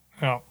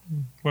 Yeah,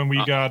 when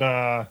we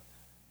got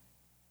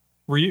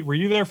were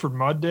you there for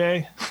Mud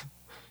Day?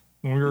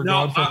 When we were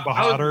going from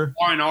Bahadur?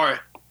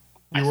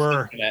 You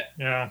were.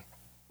 Yeah.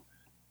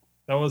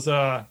 That was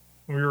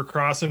when we were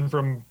crossing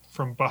from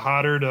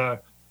Bahadur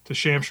to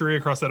Shamshuri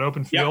across that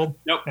open field.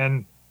 Yep.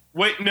 And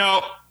wait,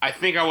 no, I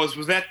think I was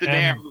that the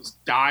day I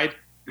almost died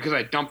because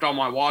I dumped all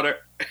my water.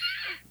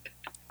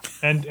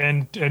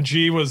 and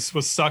G was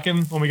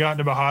sucking when we got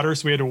into Bahadur,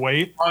 so we had to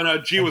wait. Oh no,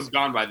 G was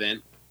gone by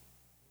then.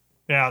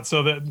 Yeah,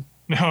 so that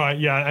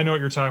I know what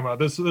you're talking about.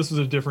 This was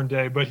a different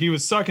day, but he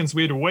was sucking, so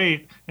we had to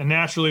wait, and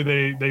naturally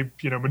they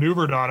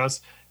maneuvered on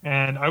us,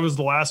 and I was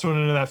the last one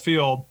into that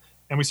field,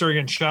 and we started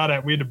getting shot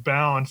at. We had to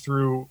bound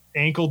through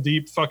ankle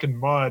deep fucking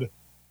mud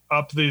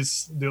up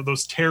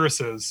those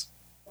terraces,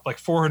 like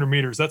 400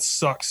 meters. That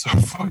sucks so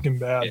fucking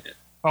bad. Yeah.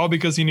 All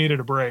because he needed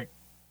a break.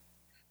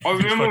 Oh,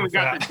 remember when we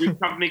got the new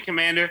company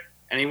commander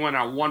and he went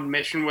on one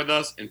mission with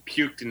us and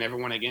puked and never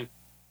went again?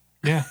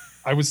 Yeah,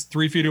 I was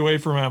 3 feet away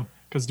from him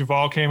because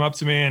Duval came up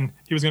to me and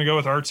he was going to go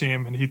with our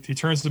team. And he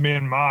turns to me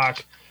and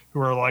Mock, who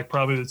are like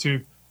probably the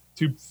two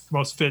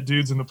most fit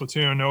dudes in the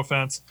platoon, no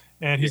offense.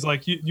 And he's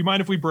like, you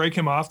mind if we break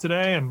him off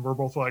today? And we're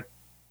both like,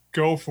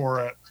 go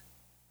for it.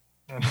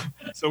 And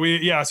so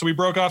we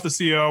broke off the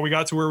CO. We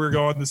got to where we were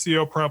going. The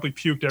CO promptly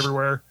puked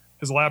everywhere.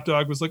 his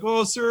lapdog was like,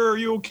 "Oh, sir, are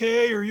you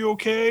okay? Are you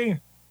okay?"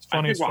 It's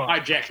funny as fuck.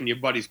 Hijacking your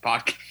buddy's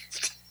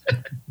podcast.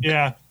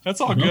 Yeah, that's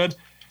all good.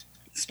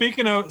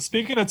 Speaking of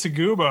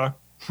Taguba,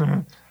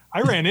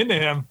 I ran into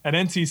him at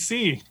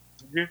NTC.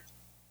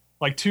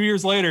 Like 2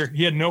 years later,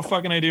 he had no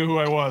fucking idea who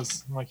I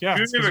was. I'm like, yeah,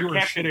 it's because you were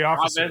a shitty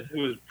officer.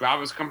 Who was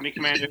Bravo's company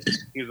commander.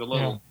 He was a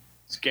little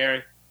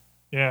scary.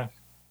 Yeah.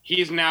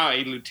 He's now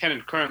a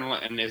lieutenant colonel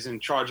and is in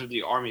charge of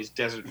the Army's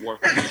desert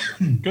warfare.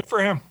 Good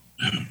for him.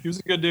 He was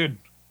a good dude.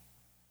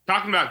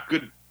 Talking about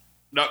good.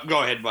 No,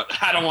 go ahead, but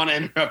I don't want to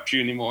interrupt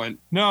you anymore.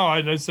 No,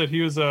 I said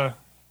he was a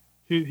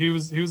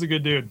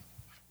good dude.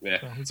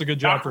 Yeah, so it's a good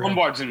job Doc for him.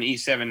 Lombard's in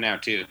E7 now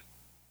too.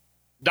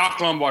 Doc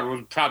Lombard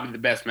was probably the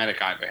best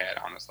medic I ever had,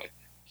 honestly.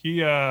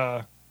 He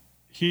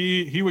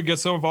would get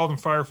so involved in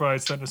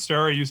firefights that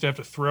Nastari used to have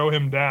to throw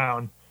him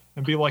down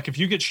and be like, if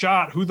you get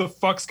shot, who the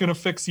fuck's gonna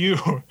fix you?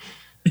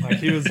 Like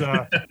he was.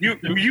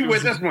 You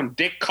with us when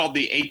Dick called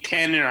the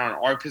A10 in on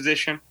our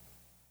position,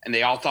 and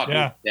they all thought we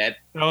were dead.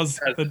 That was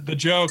the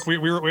joke. We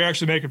were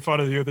actually making fun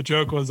of you. The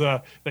joke was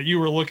that you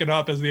were looking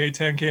up as the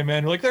A10 came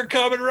in. You're like, they're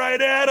coming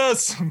right at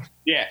us.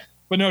 Yeah.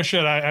 But no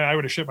shit, I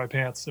would have shit my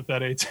pants if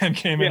that A10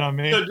 came in on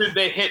me. So did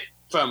they hit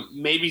from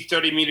maybe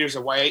 30 meters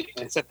away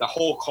and set the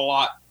whole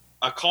Kalat?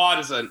 A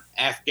Kalat is an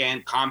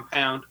Afghan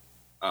compound.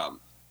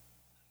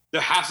 The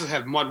houses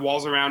have mud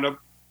walls around them,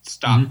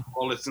 stop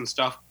bullets and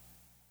stuff.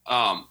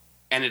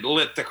 And it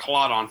lit the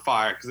Kalat on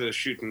fire because it was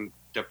shooting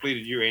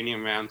depleted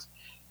uranium rounds.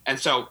 And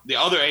so the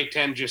other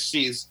A-10 just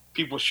sees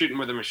people shooting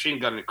with a machine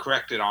gun and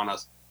corrected on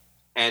us.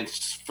 And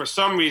for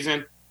some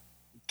reason,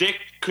 Dick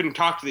couldn't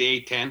talk to the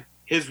A-10.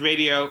 His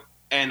radio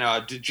and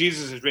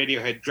Jesus' radio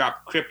had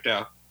dropped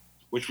crypto,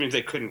 which means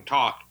they couldn't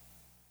talk.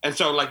 And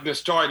so, like,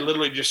 Nastari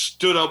literally just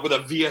stood up with a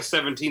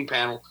VS-17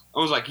 panel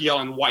and was, like,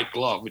 yelling white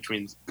glove, which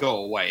means go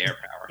away, air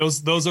power.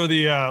 Those are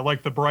the,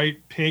 like, the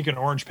bright pink and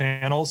orange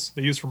panels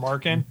they use for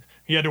marking.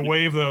 He had to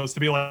wave those to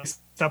be like,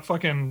 stop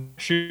fucking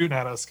shooting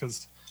at us,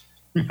 because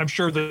I'm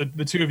sure the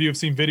two of you have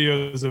seen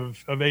videos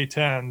of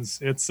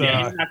A-10s. It's he's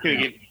not gonna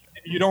get,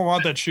 you don't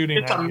want that shooting.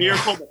 It's a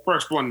miracle the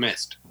first one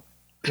missed.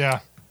 Yeah.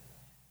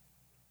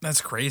 That's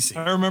crazy.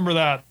 I remember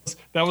that.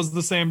 That was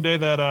the same day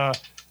that I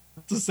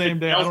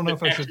don't know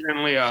if I should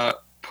accidentally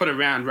put a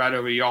round right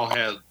over y'all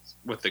heads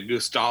with the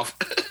Gustav.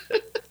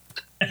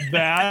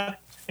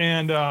 That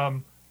and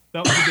that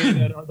was the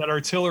day that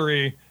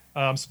artillery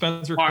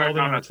Spencer called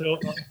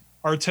in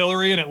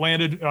artillery, and it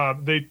landed.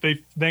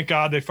 They thank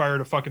God they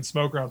fired a fucking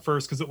smoke round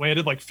first, because it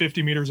landed like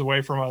 50 meters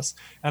away from us.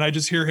 And I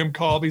just hear him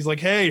call. He's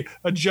like, "Hey,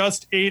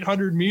 adjust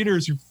 800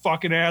 meters, you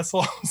fucking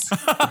assholes."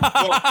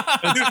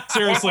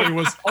 Seriously, it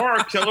was our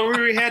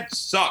artillery we had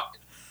sucked,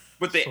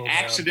 but they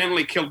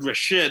accidentally killed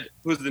Rashid,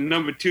 who was the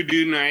number 2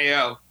 dude in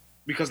AO,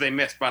 because they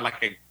missed by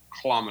like a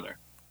kilometer.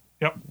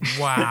 Yep.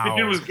 Wow. The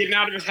dude was getting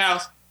out of his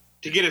house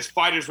to get his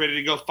fighters ready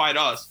to go fight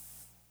us,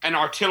 and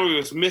artillery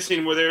was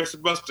missing where they were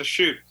supposed to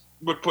shoot.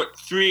 Would put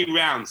 3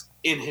 rounds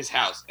in his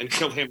house and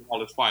killed him and all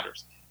his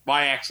fighters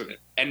by accident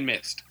and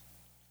missed.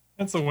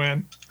 That's a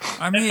win.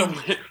 I mean,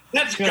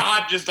 that's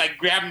God just like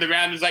grabbing the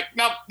round and is like,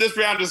 nope, this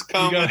round is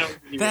coming.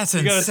 That's you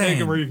insane. gotta take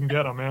them where you can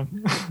get them,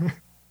 man.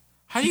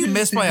 How do you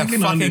miss by a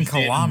fucking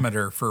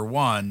kilometer for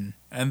one,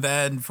 and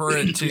then for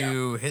it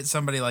to hit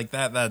somebody like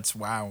that? That's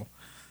wow.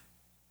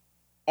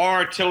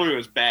 Our artillery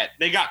was bad.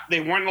 They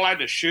weren't allowed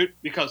to shoot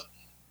because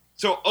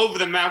over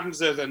the mountains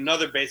there's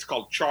another base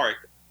called Charik.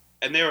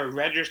 And they were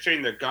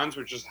registering their guns,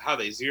 which is how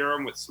they zero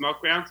them with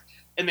smoke rounds.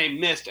 And they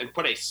missed and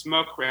put a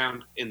smoke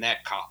round in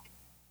that cop.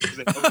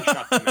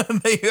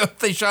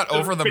 They shot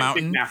over the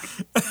mountain.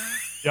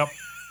 Yep.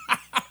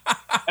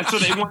 And so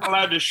they weren't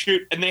allowed to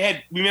shoot. And they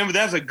had, remember,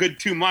 that was a good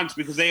 2 months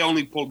because they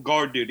only pulled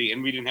guard duty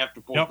and we didn't have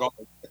to pull guard.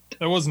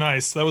 That was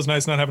nice. That was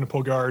nice not having to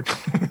pull guard.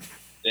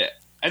 Yeah.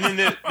 And then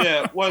the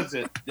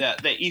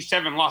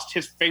E7 lost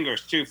his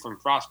fingers too from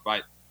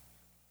frostbite.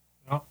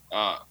 Oh.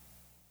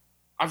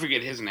 I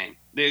forget his name.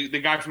 The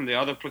guy from the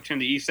other platoon,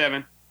 the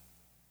E7,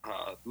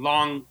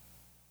 Long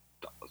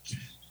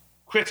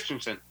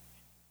Christensen.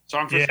 So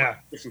I'm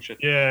Christensen.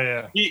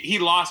 Yeah. He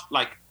lost,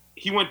 like,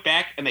 he went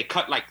back and they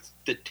cut like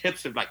the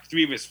tips of like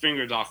 3 of his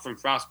fingers off from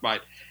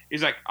frostbite.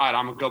 He's like, all right,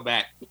 I'm gonna go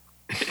back.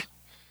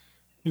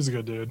 He's a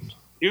good dude.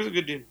 He was a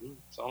good dude.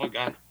 That's all I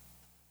got.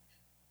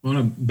 I want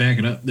to back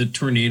it up. The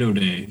tornado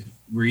day.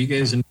 Were you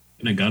guys in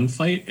a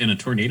gunfight and a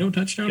tornado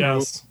touchdown?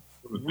 Yes.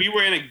 We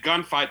were in a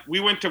gunfight. We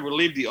went to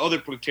relieve the other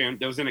platoon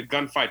that was in a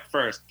gunfight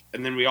first,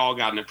 and then we all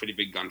got in a pretty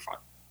big gunfight.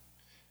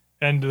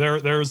 And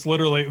there's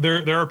literally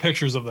there are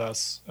pictures of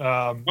this.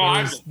 I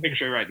have a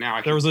picture right now.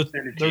 There was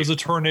a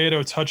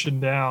tornado touching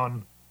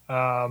down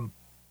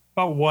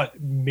about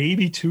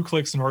maybe 2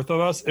 clicks north of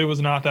us. It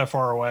was not that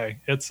far away.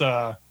 It's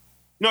no,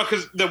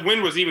 because the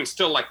wind was even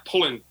still like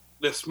pulling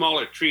the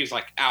smaller trees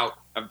like out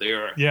of the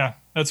earth. Yeah,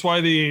 that's why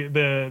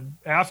the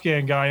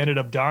Afghan guy ended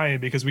up dying,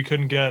 because we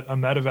couldn't get a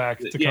medevac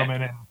to come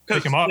in and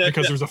pick him up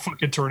because there was a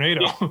fucking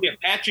tornado. The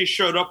Apaches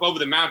showed up over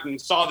the mountain,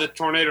 saw the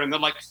tornado, and they're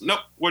like, nope,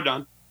 we're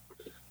done.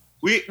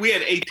 We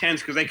had A-10s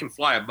because they can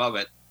fly above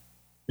it.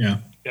 Yeah.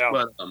 Yeah.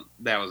 But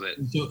that was it.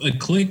 So a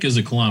click is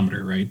a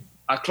kilometer, right?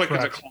 A click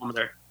Correct. is a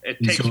kilometer. It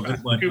And takes so about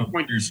what, 2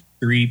 point. there's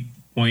 3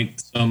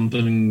 point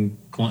something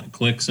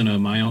clicks in a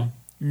mile.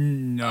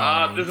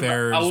 No, There's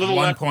there's a little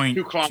less than 1.2,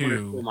 2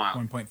 kilometers to a mile.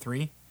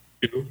 1.3,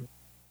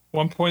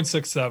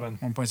 1.67.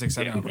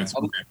 1.67. Yeah. Okay.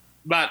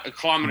 About a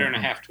kilometer and a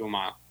half to a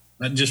mile.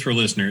 Just for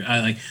listeners,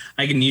 I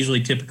can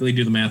usually typically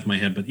do the math in my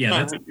head, but yeah,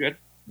 that's good.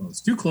 well,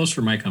 it's too close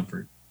for my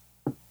comfort.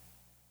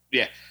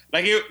 Yeah,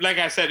 like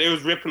I said, it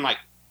was ripping like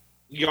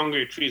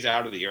younger trees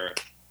out of the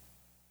earth.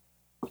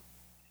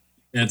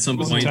 At some It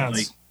was point,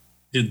 intense.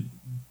 like,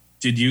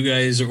 did you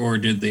guys or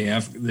did the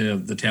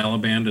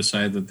Taliban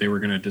decide that they were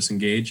going to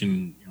disengage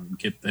and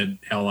get the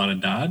hell out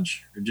of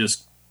Dodge, or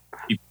just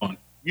keep going?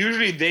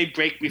 Usually they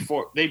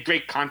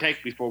break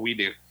contact before we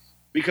do,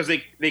 because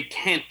they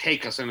can't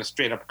take us in a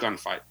straight up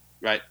gunfight,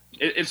 right?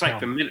 It's like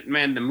the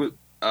Minutemen,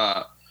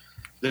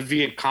 the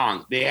Viet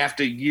Cong. They have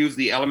to use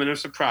the element of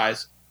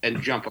surprise and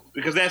jump up,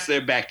 because that's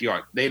their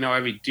backyard. They know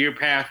every deer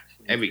path,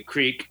 every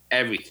creek,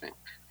 everything.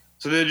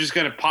 So they're just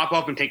going to pop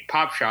up and take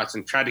pop shots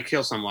and try to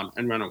kill someone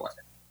and run away.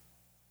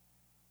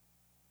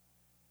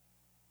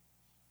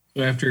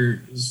 So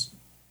after,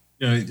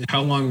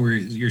 how long were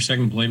your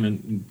second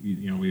deployment?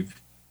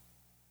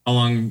 How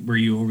long were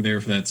you over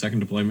there for that second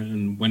deployment,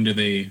 and when did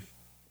they?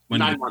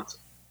 9 months.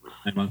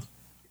 9 months.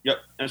 Yep.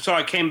 And so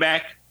I came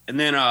back, and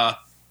then I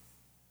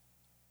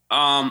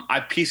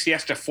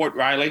PCS'd to Fort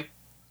Riley.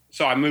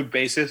 So I moved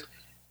bases,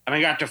 and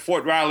I got to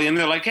Fort Riley, and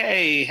they're like,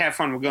 "Hey, have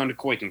fun. We're going to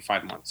Kuwait in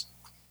 5 months."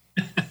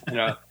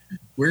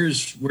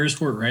 Where's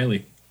Fort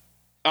Riley?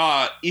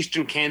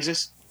 Eastern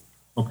Kansas.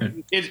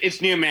 Okay.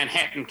 It's near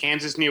Manhattan,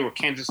 Kansas, near where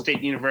Kansas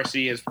State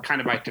University is, kind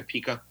of by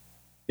Topeka.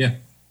 Yeah.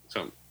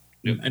 So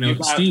I know,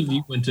 Steve,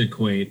 you went to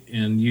Kuwait,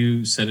 and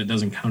you said it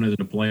doesn't count as a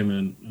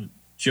deployment.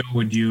 Joe,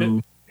 would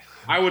you?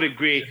 I would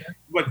agree,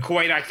 but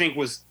Kuwait, I think,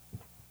 was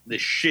the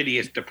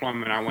shittiest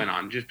deployment I went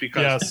on, just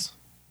because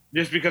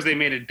they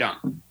made it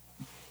dumb.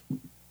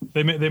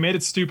 They made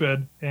it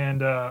stupid,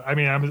 and I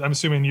mean, I'm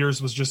assuming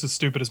yours was just as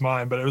stupid as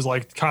mine, but it was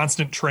like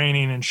constant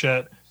training and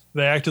shit.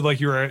 They acted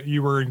like you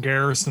were in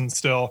garrison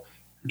still.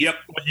 Yep.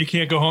 But you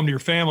can't go home to your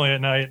family at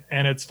night,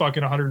 and it's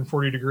fucking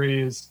 140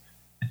 degrees.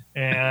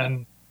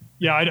 And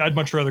yeah, I'd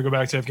much rather go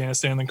back to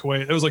Afghanistan than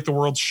Kuwait. It was like the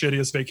world's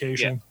shittiest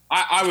vacation.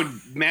 Yeah. I would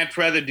much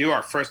rather do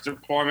our first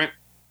deployment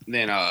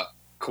than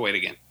Kuwait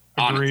again.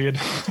 Agreed.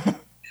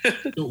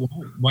 So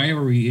why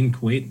are we in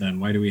Kuwait then?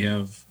 Why do we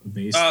have a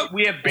base?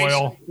 We have base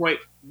Oil. in Kuwait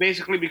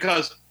basically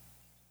because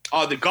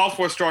the Gulf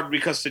War started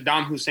because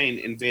Saddam Hussein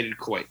invaded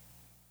Kuwait.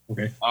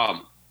 Okay.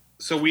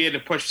 So we had to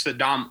push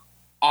Saddam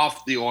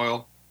off the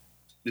oil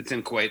that's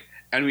in Kuwait,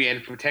 and we had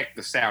to protect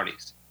the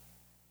Saudis.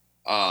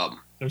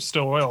 There's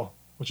still oil,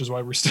 which is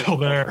why we're still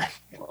there.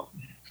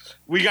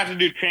 We got to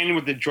do training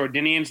with the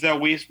Jordanians, though,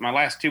 my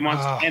last 2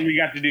 months, and we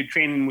got to do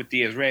training with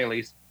the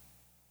Israelis.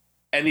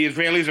 And the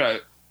Israelis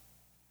are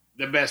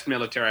the best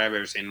military I've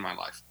ever seen in my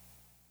life.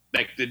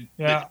 Like the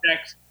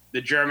Czechs, the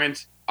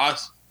Germans,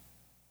 us,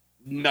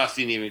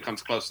 nothing even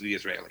comes close to the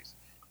Israelis.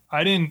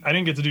 I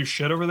didn't get to do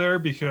shit over there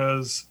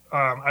because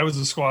I was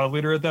a squad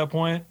leader at that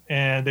point,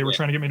 and they were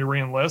trying to get me to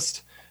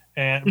re-enlist.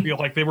 And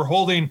like they were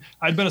holding.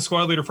 I'd been a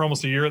squad leader for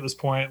almost a year at this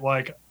point.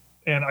 Like,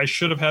 and I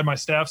should have had my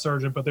staff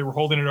sergeant, but they were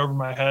holding it over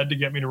my head to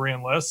get me to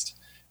re-enlist.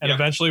 And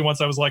eventually,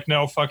 once I was like,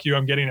 "No, fuck you,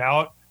 I'm getting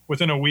out."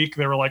 Within a week,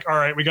 they were like, "All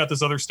right, we got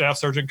this other staff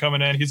sergeant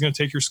coming in. He's going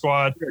to take your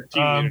squad.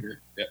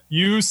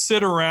 You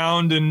sit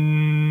around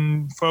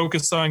and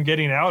focus on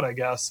getting out, I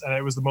guess." And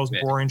it was the most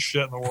boring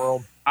shit in the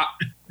world.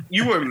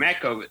 You were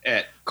mech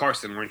at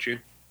Carson, weren't you?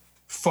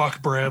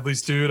 Fuck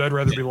Bradley's, dude. I'd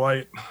rather be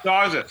light. So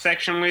I was a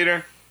section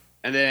leader,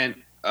 and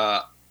then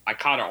I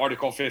caught an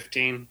Article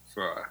 15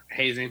 for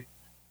hazing.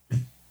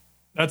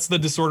 That's the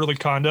disorderly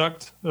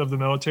conduct of the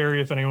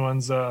military. If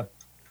anyone's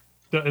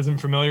isn't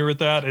familiar with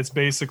that, it's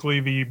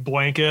basically the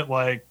blanket,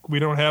 like, we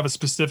don't have a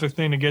specific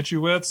thing to get you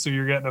with, so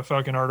you're getting a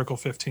fucking Article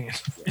 15.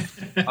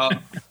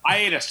 I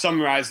had to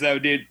summarize, though,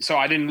 dude, so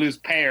I didn't lose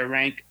pay or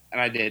rank, and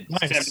I did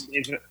 7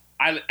 days.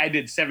 I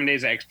did 7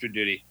 days of extra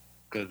duty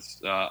because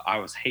I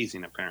was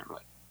hazing,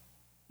 apparently.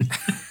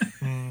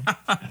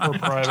 We're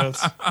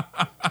privates.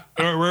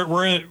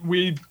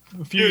 We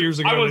a few years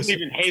ago. I wasn't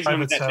even hazing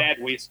with that dad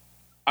waste.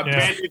 A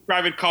brand new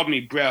private called me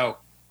bro,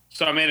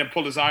 so I made him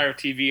pull his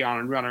IRTV on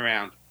and run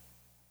around.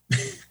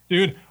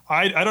 Dude,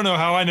 I don't know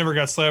how I never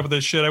got slapped with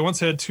this shit. I once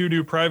had 2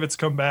 new privates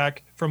come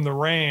back from the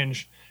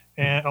range,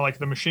 and like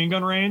the machine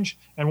gun range,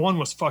 and one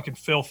was fucking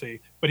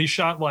filthy, but he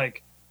shot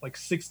like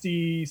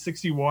 60,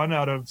 61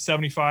 out of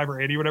 75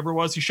 or 80, whatever it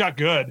was. He shot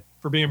good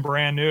for being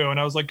brand new. And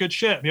I was like, good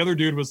shit. And the other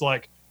dude was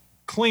like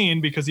clean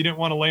because he didn't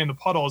want to lay in the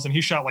puddles, and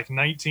he shot like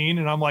 19.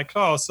 And I'm like,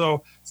 oh,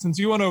 so since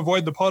you want to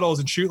avoid the puddles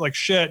and shoot like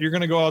shit, you're going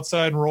to go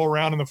outside and roll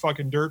around in the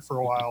fucking dirt for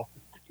a while.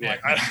 Yeah.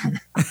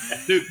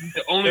 Dude,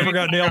 the only never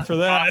got nailed for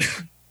that.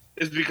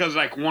 Is because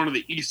like one of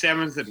the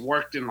E7s that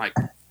worked in like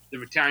the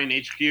battalion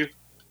HQ,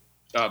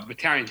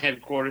 battalion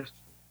headquarters,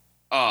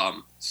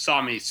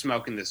 saw me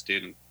smoking this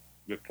dude and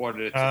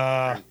reported it to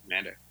the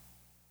commander.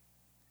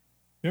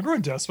 Remember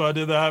when Despot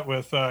did that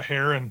with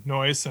Hare and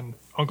Noyce and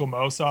Uncle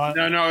Mo saw it?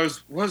 No,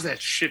 what was that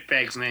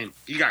shitbag's name?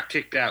 He got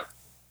kicked out.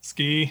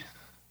 Ski.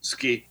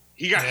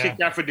 He got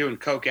kicked out for doing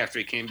coke after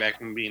he came back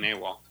from being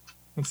AWOL.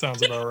 That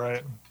sounds about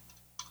right.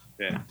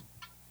 Yeah.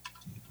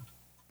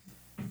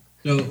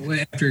 So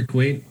after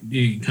Kuwait,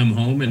 you come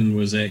home, and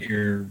was that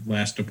your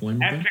last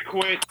deployment? After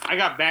Kuwait, I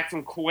got back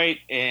from Kuwait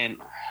in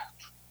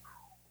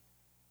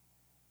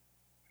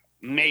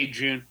May,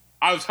 June.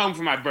 I was home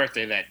for my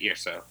birthday that year,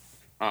 so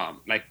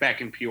like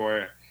back in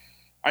Peoria.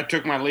 I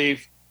took my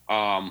leave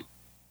and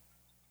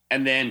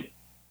then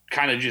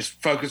kind of just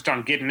focused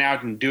on getting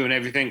out and doing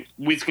everything.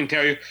 We can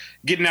tell you,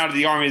 getting out of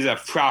the Army is a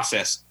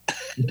process.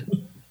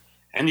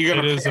 And you're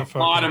going to pay a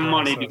lot of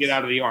money to get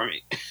out of the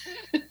Army.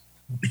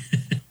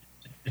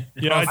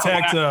 Yeah, I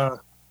tacked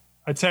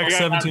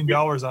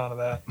 $17 onto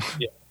that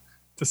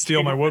to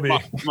steal my whoopee.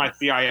 My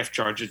CIF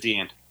charge at the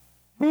end.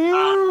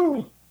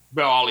 Woo!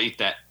 But I'll eat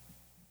that.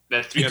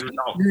 That's $300.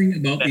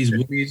 Hearing about these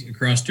whoopies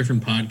across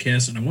different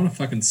podcasts, and I want to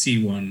fucking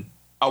see one.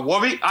 A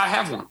whoopee? I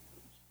have one.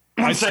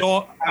 I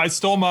stole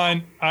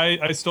mine.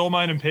 I stole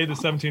mine and paid the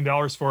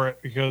 $17 for it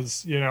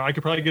because I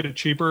could probably get it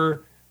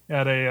cheaper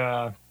at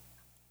a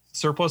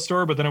surplus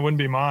store, but then it wouldn't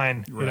be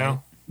mine. Right. You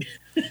know.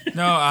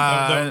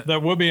 No, that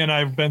Whoopi and I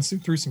have been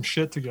through some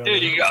shit together. There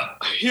you go.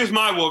 Here's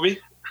my Whoopi.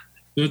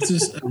 So it's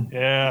this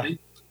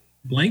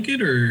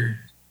blanket or?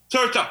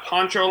 So it's a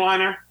poncho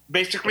liner.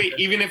 Basically,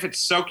 even if it's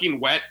soaking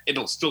wet,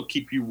 it'll still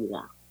keep you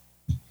warm.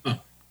 Huh.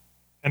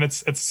 And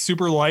it's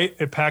super light.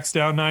 It packs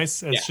down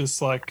nice. It's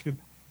just like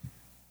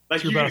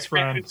Like your you best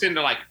friend. It's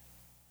into like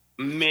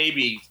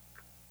maybe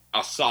a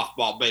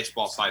softball,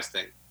 baseball size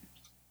thing.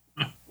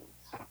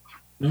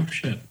 No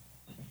shit.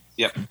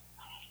 Yep.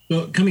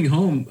 So coming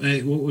home,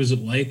 what was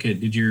it like?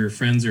 Did your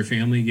friends or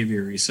family give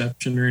you a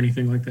reception or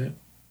anything like that?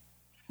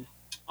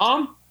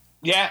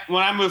 Yeah.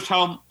 When I moved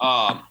home,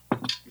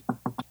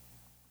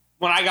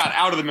 when I got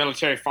out of the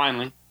military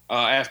finally,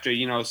 after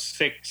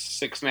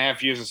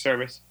 6.5 years of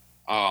service,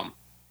 I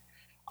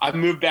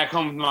moved back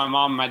home with my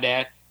mom and my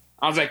dad.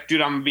 I was like,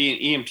 dude, I'm gonna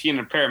be an EMT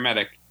and a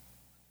paramedic.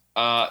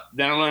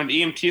 Then I learned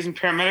EMTs and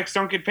paramedics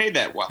don't get paid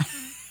that well.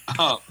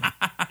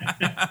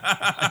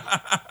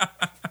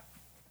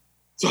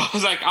 So I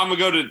was like, I'm gonna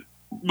go to,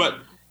 but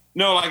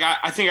no, like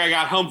I think I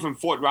got home from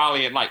Fort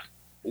Riley at like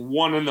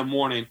 1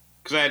 a.m.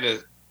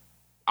 because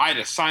I had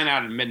to sign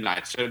out at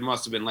midnight, so it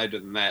must have been later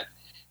than that.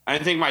 I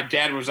think my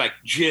dad was like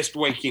just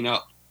waking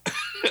up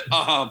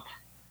to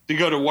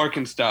go to work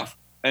and stuff.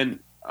 And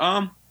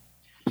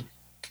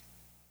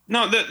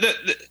no,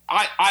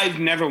 I've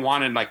never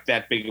wanted like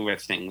that big of a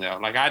thing though.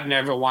 Like I'd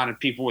never wanted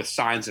people with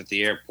signs at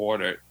the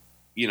airport or,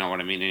 you know what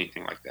I mean,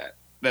 anything like that.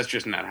 That's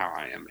just not how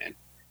I am, man.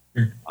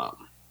 Sure.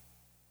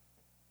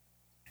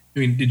 I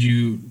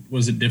mean,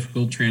 was it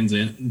difficult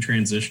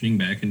transitioning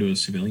back into a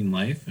civilian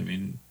life? I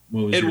mean,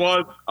 what was it?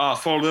 Was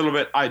for a little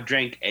bit. I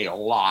drank a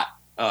lot.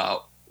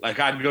 Like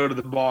I'd go to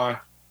the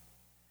bar.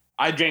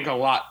 I drank a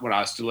lot when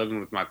I was still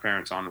living with my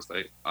parents,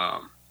 honestly.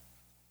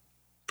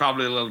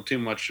 Probably a little too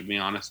much, to be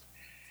honest.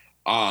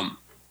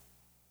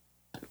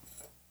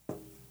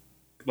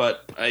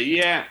 But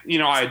yeah,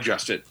 I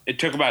adjusted. It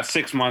took about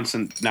 6 months,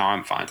 and now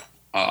I'm fine.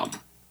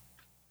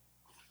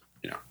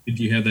 Did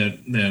you have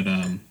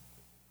that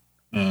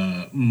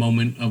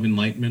moment of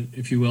enlightenment,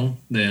 if you will,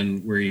 then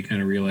where you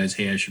kind of realize,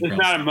 hey, I should? It's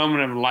not a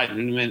moment of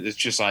enlightenment. It's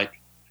just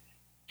like,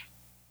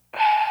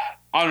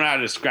 I don't know how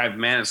to describe it,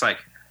 man. It's like,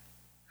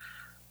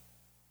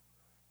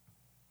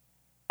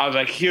 I was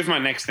like, here's my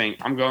next thing.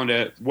 I'm going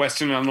to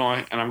Western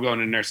Illinois, and I'm going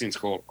to nursing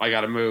school. I got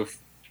to move,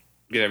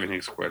 get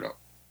everything squared up.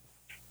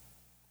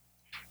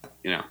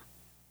 Yeah.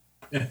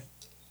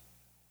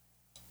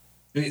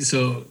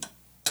 So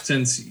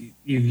since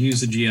you've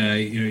used the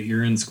GI,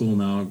 you're in school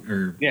now,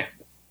 or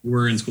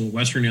we're in school,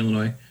 Western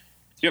Illinois.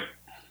 Yep.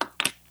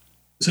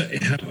 So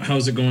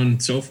how's it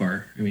going so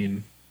far? I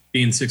mean,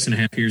 being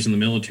 6.5 years in the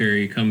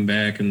military, come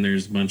back and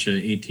there's a bunch of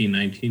 18,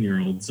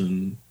 19-year-olds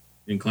in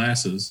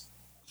classes.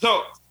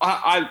 So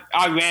I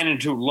ran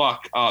into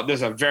luck.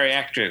 There's a very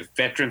active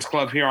veterans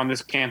club here on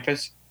this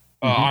campus.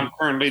 I'm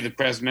currently the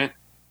president.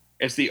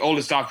 It's the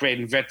oldest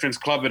operating veterans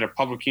club at a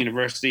public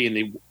university in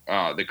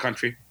the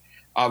country.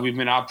 We've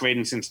been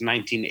operating since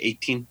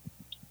 1918.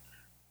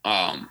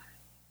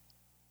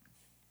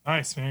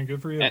 Nice, man.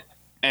 Good for you.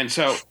 And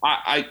so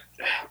I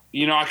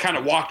kind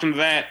of walked into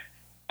that,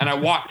 and I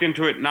walked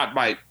into it not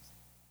by,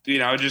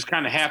 it just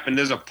kind of happened.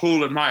 There's a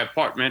pool in my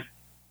apartment,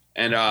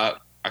 and a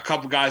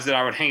couple guys that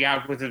I would hang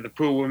out with at the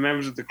pool were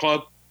members of the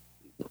club.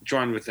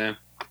 Joined with them.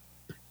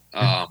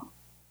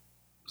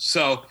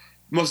 So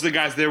most of the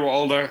guys there were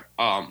older.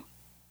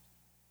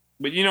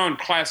 But in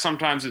class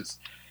sometimes it's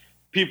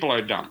people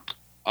are dumb.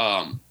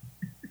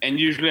 And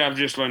usually I've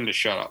just learned to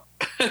shut up.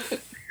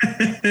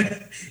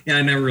 Yeah,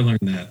 I never learned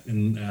that.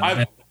 And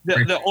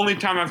the only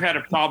time I've had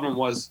a problem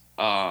was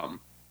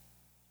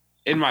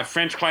in my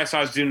French class. I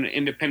was doing an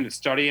independent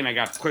study, and I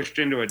got pushed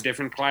into a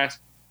different class.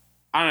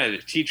 I had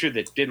a teacher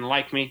that didn't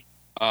like me.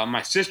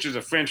 My sister's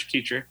a French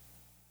teacher,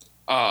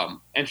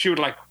 and she would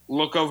like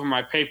look over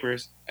my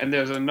papers and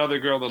there's another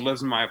girl that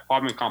lives in my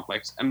apartment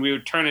complex, and we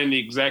would turn in the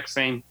exact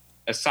same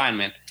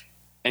assignment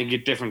and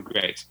get different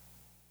grades.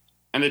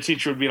 And the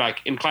teacher would be like,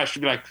 in class,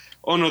 she'd be like,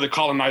 "Oh no, the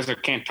colonizer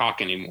can't talk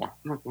anymore."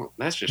 I'm like, well,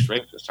 that's just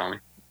racist, Tommy.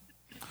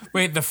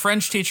 Wait, the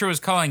French teacher was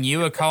calling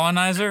you a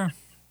colonizer?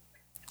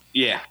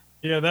 Yeah.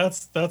 Yeah,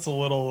 that's a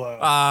little.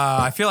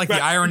 I feel like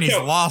the irony's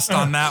lost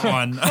on that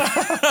one.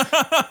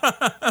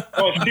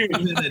 Well,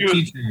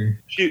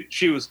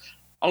 she was.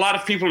 A lot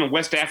of people in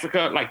West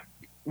Africa, like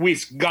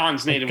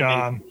Ghan's native.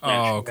 Ghan.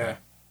 Oh, okay.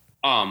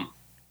 And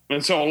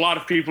so a lot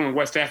of people in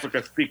West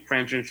Africa speak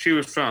French, and she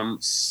was from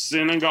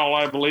Senegal,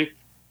 I believe.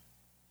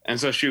 And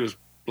so she was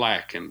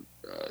black, and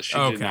she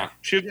was not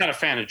a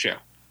fan of Joe.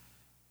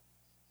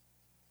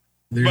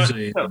 There's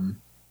she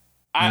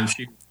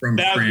from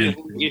that France.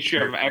 was the issue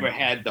I've ever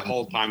had the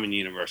whole time in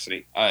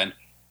university. And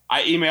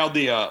I emailed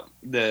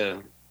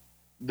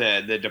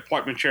the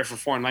department chair for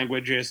foreign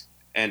languages,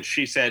 and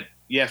she said,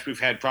 "Yes, we've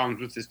had problems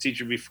with this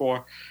teacher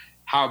before.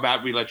 How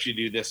about we let you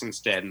do this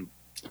instead?" And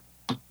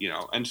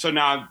and so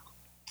now I'm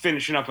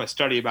finishing up a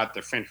study about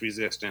the French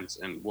Resistance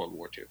and World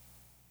War II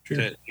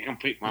to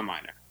complete my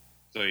minor.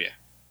 So yeah.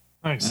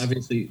 Nice.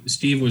 Obviously,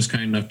 Steve was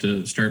kind enough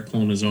to start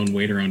pulling his own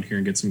weight around here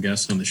and get some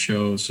guests on the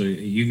show. So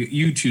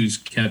you two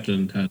kept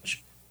in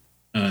touch.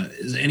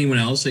 Is anyone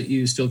else that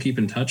you still keep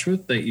in touch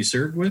with that you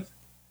served with?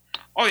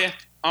 Oh yeah,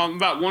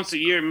 about once a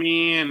year,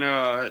 me and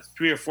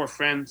 3 or 4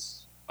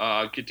 friends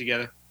get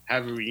together,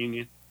 have a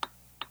reunion.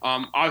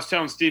 I was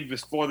telling Steve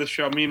before the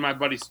show, me and my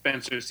buddy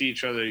Spencer see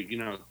each other,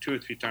 2 or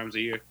 3 times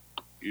a year,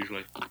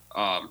 usually.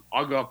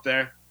 I'll go up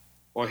there,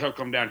 or he'll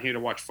come down here to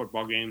watch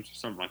football games or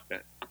something like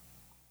that.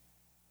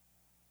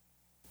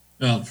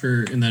 Well,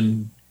 and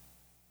then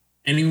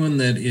anyone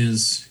that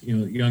is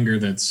younger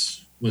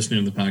that's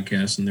listening to the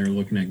podcast and they're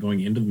looking at going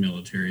into the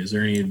military, is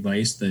there any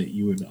advice that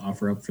you would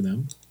offer up for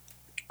them?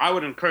 I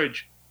would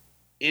encourage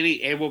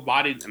any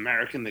able-bodied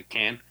American that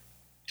can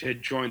to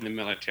join the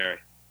military.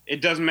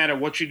 It doesn't matter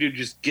what you do,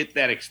 just get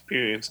that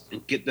experience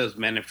and get those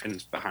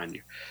benefits behind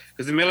you.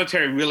 Because the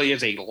military really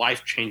is a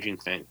life-changing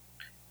thing.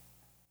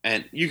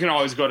 And you can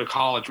always go to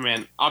college,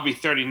 man. I'll be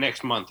 30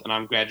 next month, and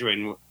I'm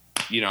graduating,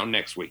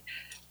 next week.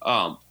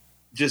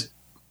 Just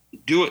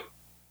do it,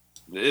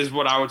 is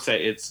what I would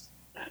say. It's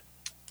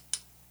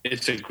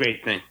a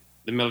great thing.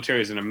 The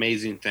military is an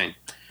amazing thing.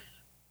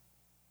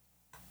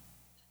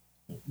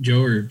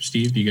 Joe or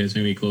Steve, do you guys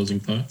have any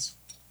closing thoughts?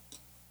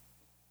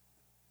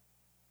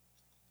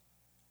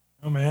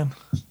 Oh man,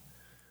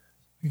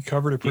 we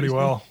covered it pretty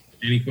well.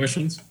 Any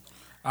questions?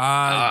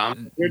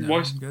 Good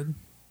voice. Good.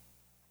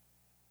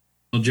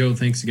 Well, Joe,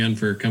 thanks again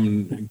for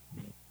coming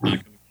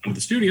to the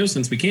studio,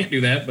 since we can't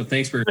do that, but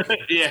thanks for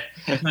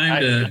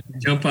time to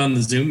jump on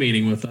the Zoom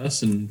meeting with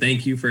us, and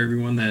thank you for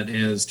everyone that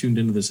has tuned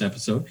into this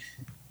episode.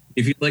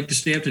 If you'd like to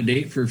stay up to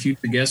date for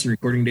future guests and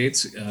recording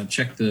dates,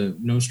 check the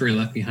No Story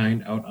Left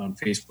Behind out on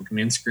Facebook and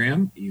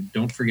Instagram. You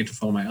don't forget to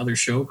follow my other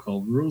show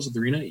called Rules of the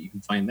Arena. You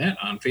can find that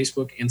on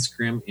Facebook,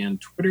 Instagram, and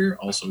Twitter,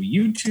 also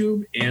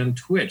YouTube and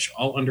Twitch,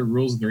 all under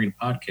Rules of the Arena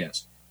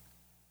podcast.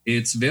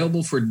 It's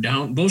available for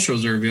both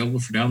shows are available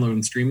for download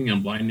and streaming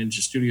on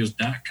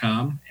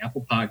blindninjastudios.com,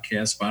 Apple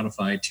Podcasts,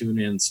 Spotify,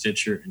 TuneIn,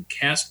 Stitcher, and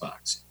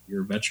CastBox. If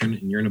you're a veteran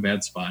and you're in a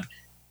bad spot,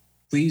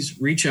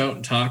 please reach out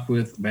and talk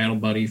with a battle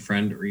buddy,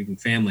 friend, or even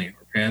family.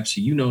 Or perhaps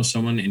you know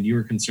someone and you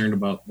are concerned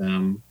about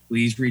them.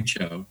 Please reach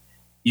out.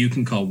 You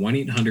can call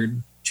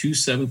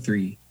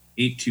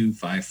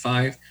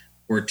 1-800-273-8255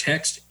 or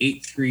text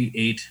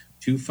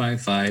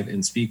 838-255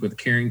 and speak with a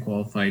caring,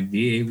 qualified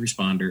VA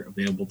responder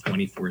available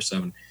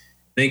 24/7.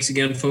 Thanks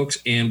again, folks,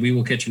 and we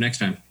will catch you next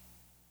time.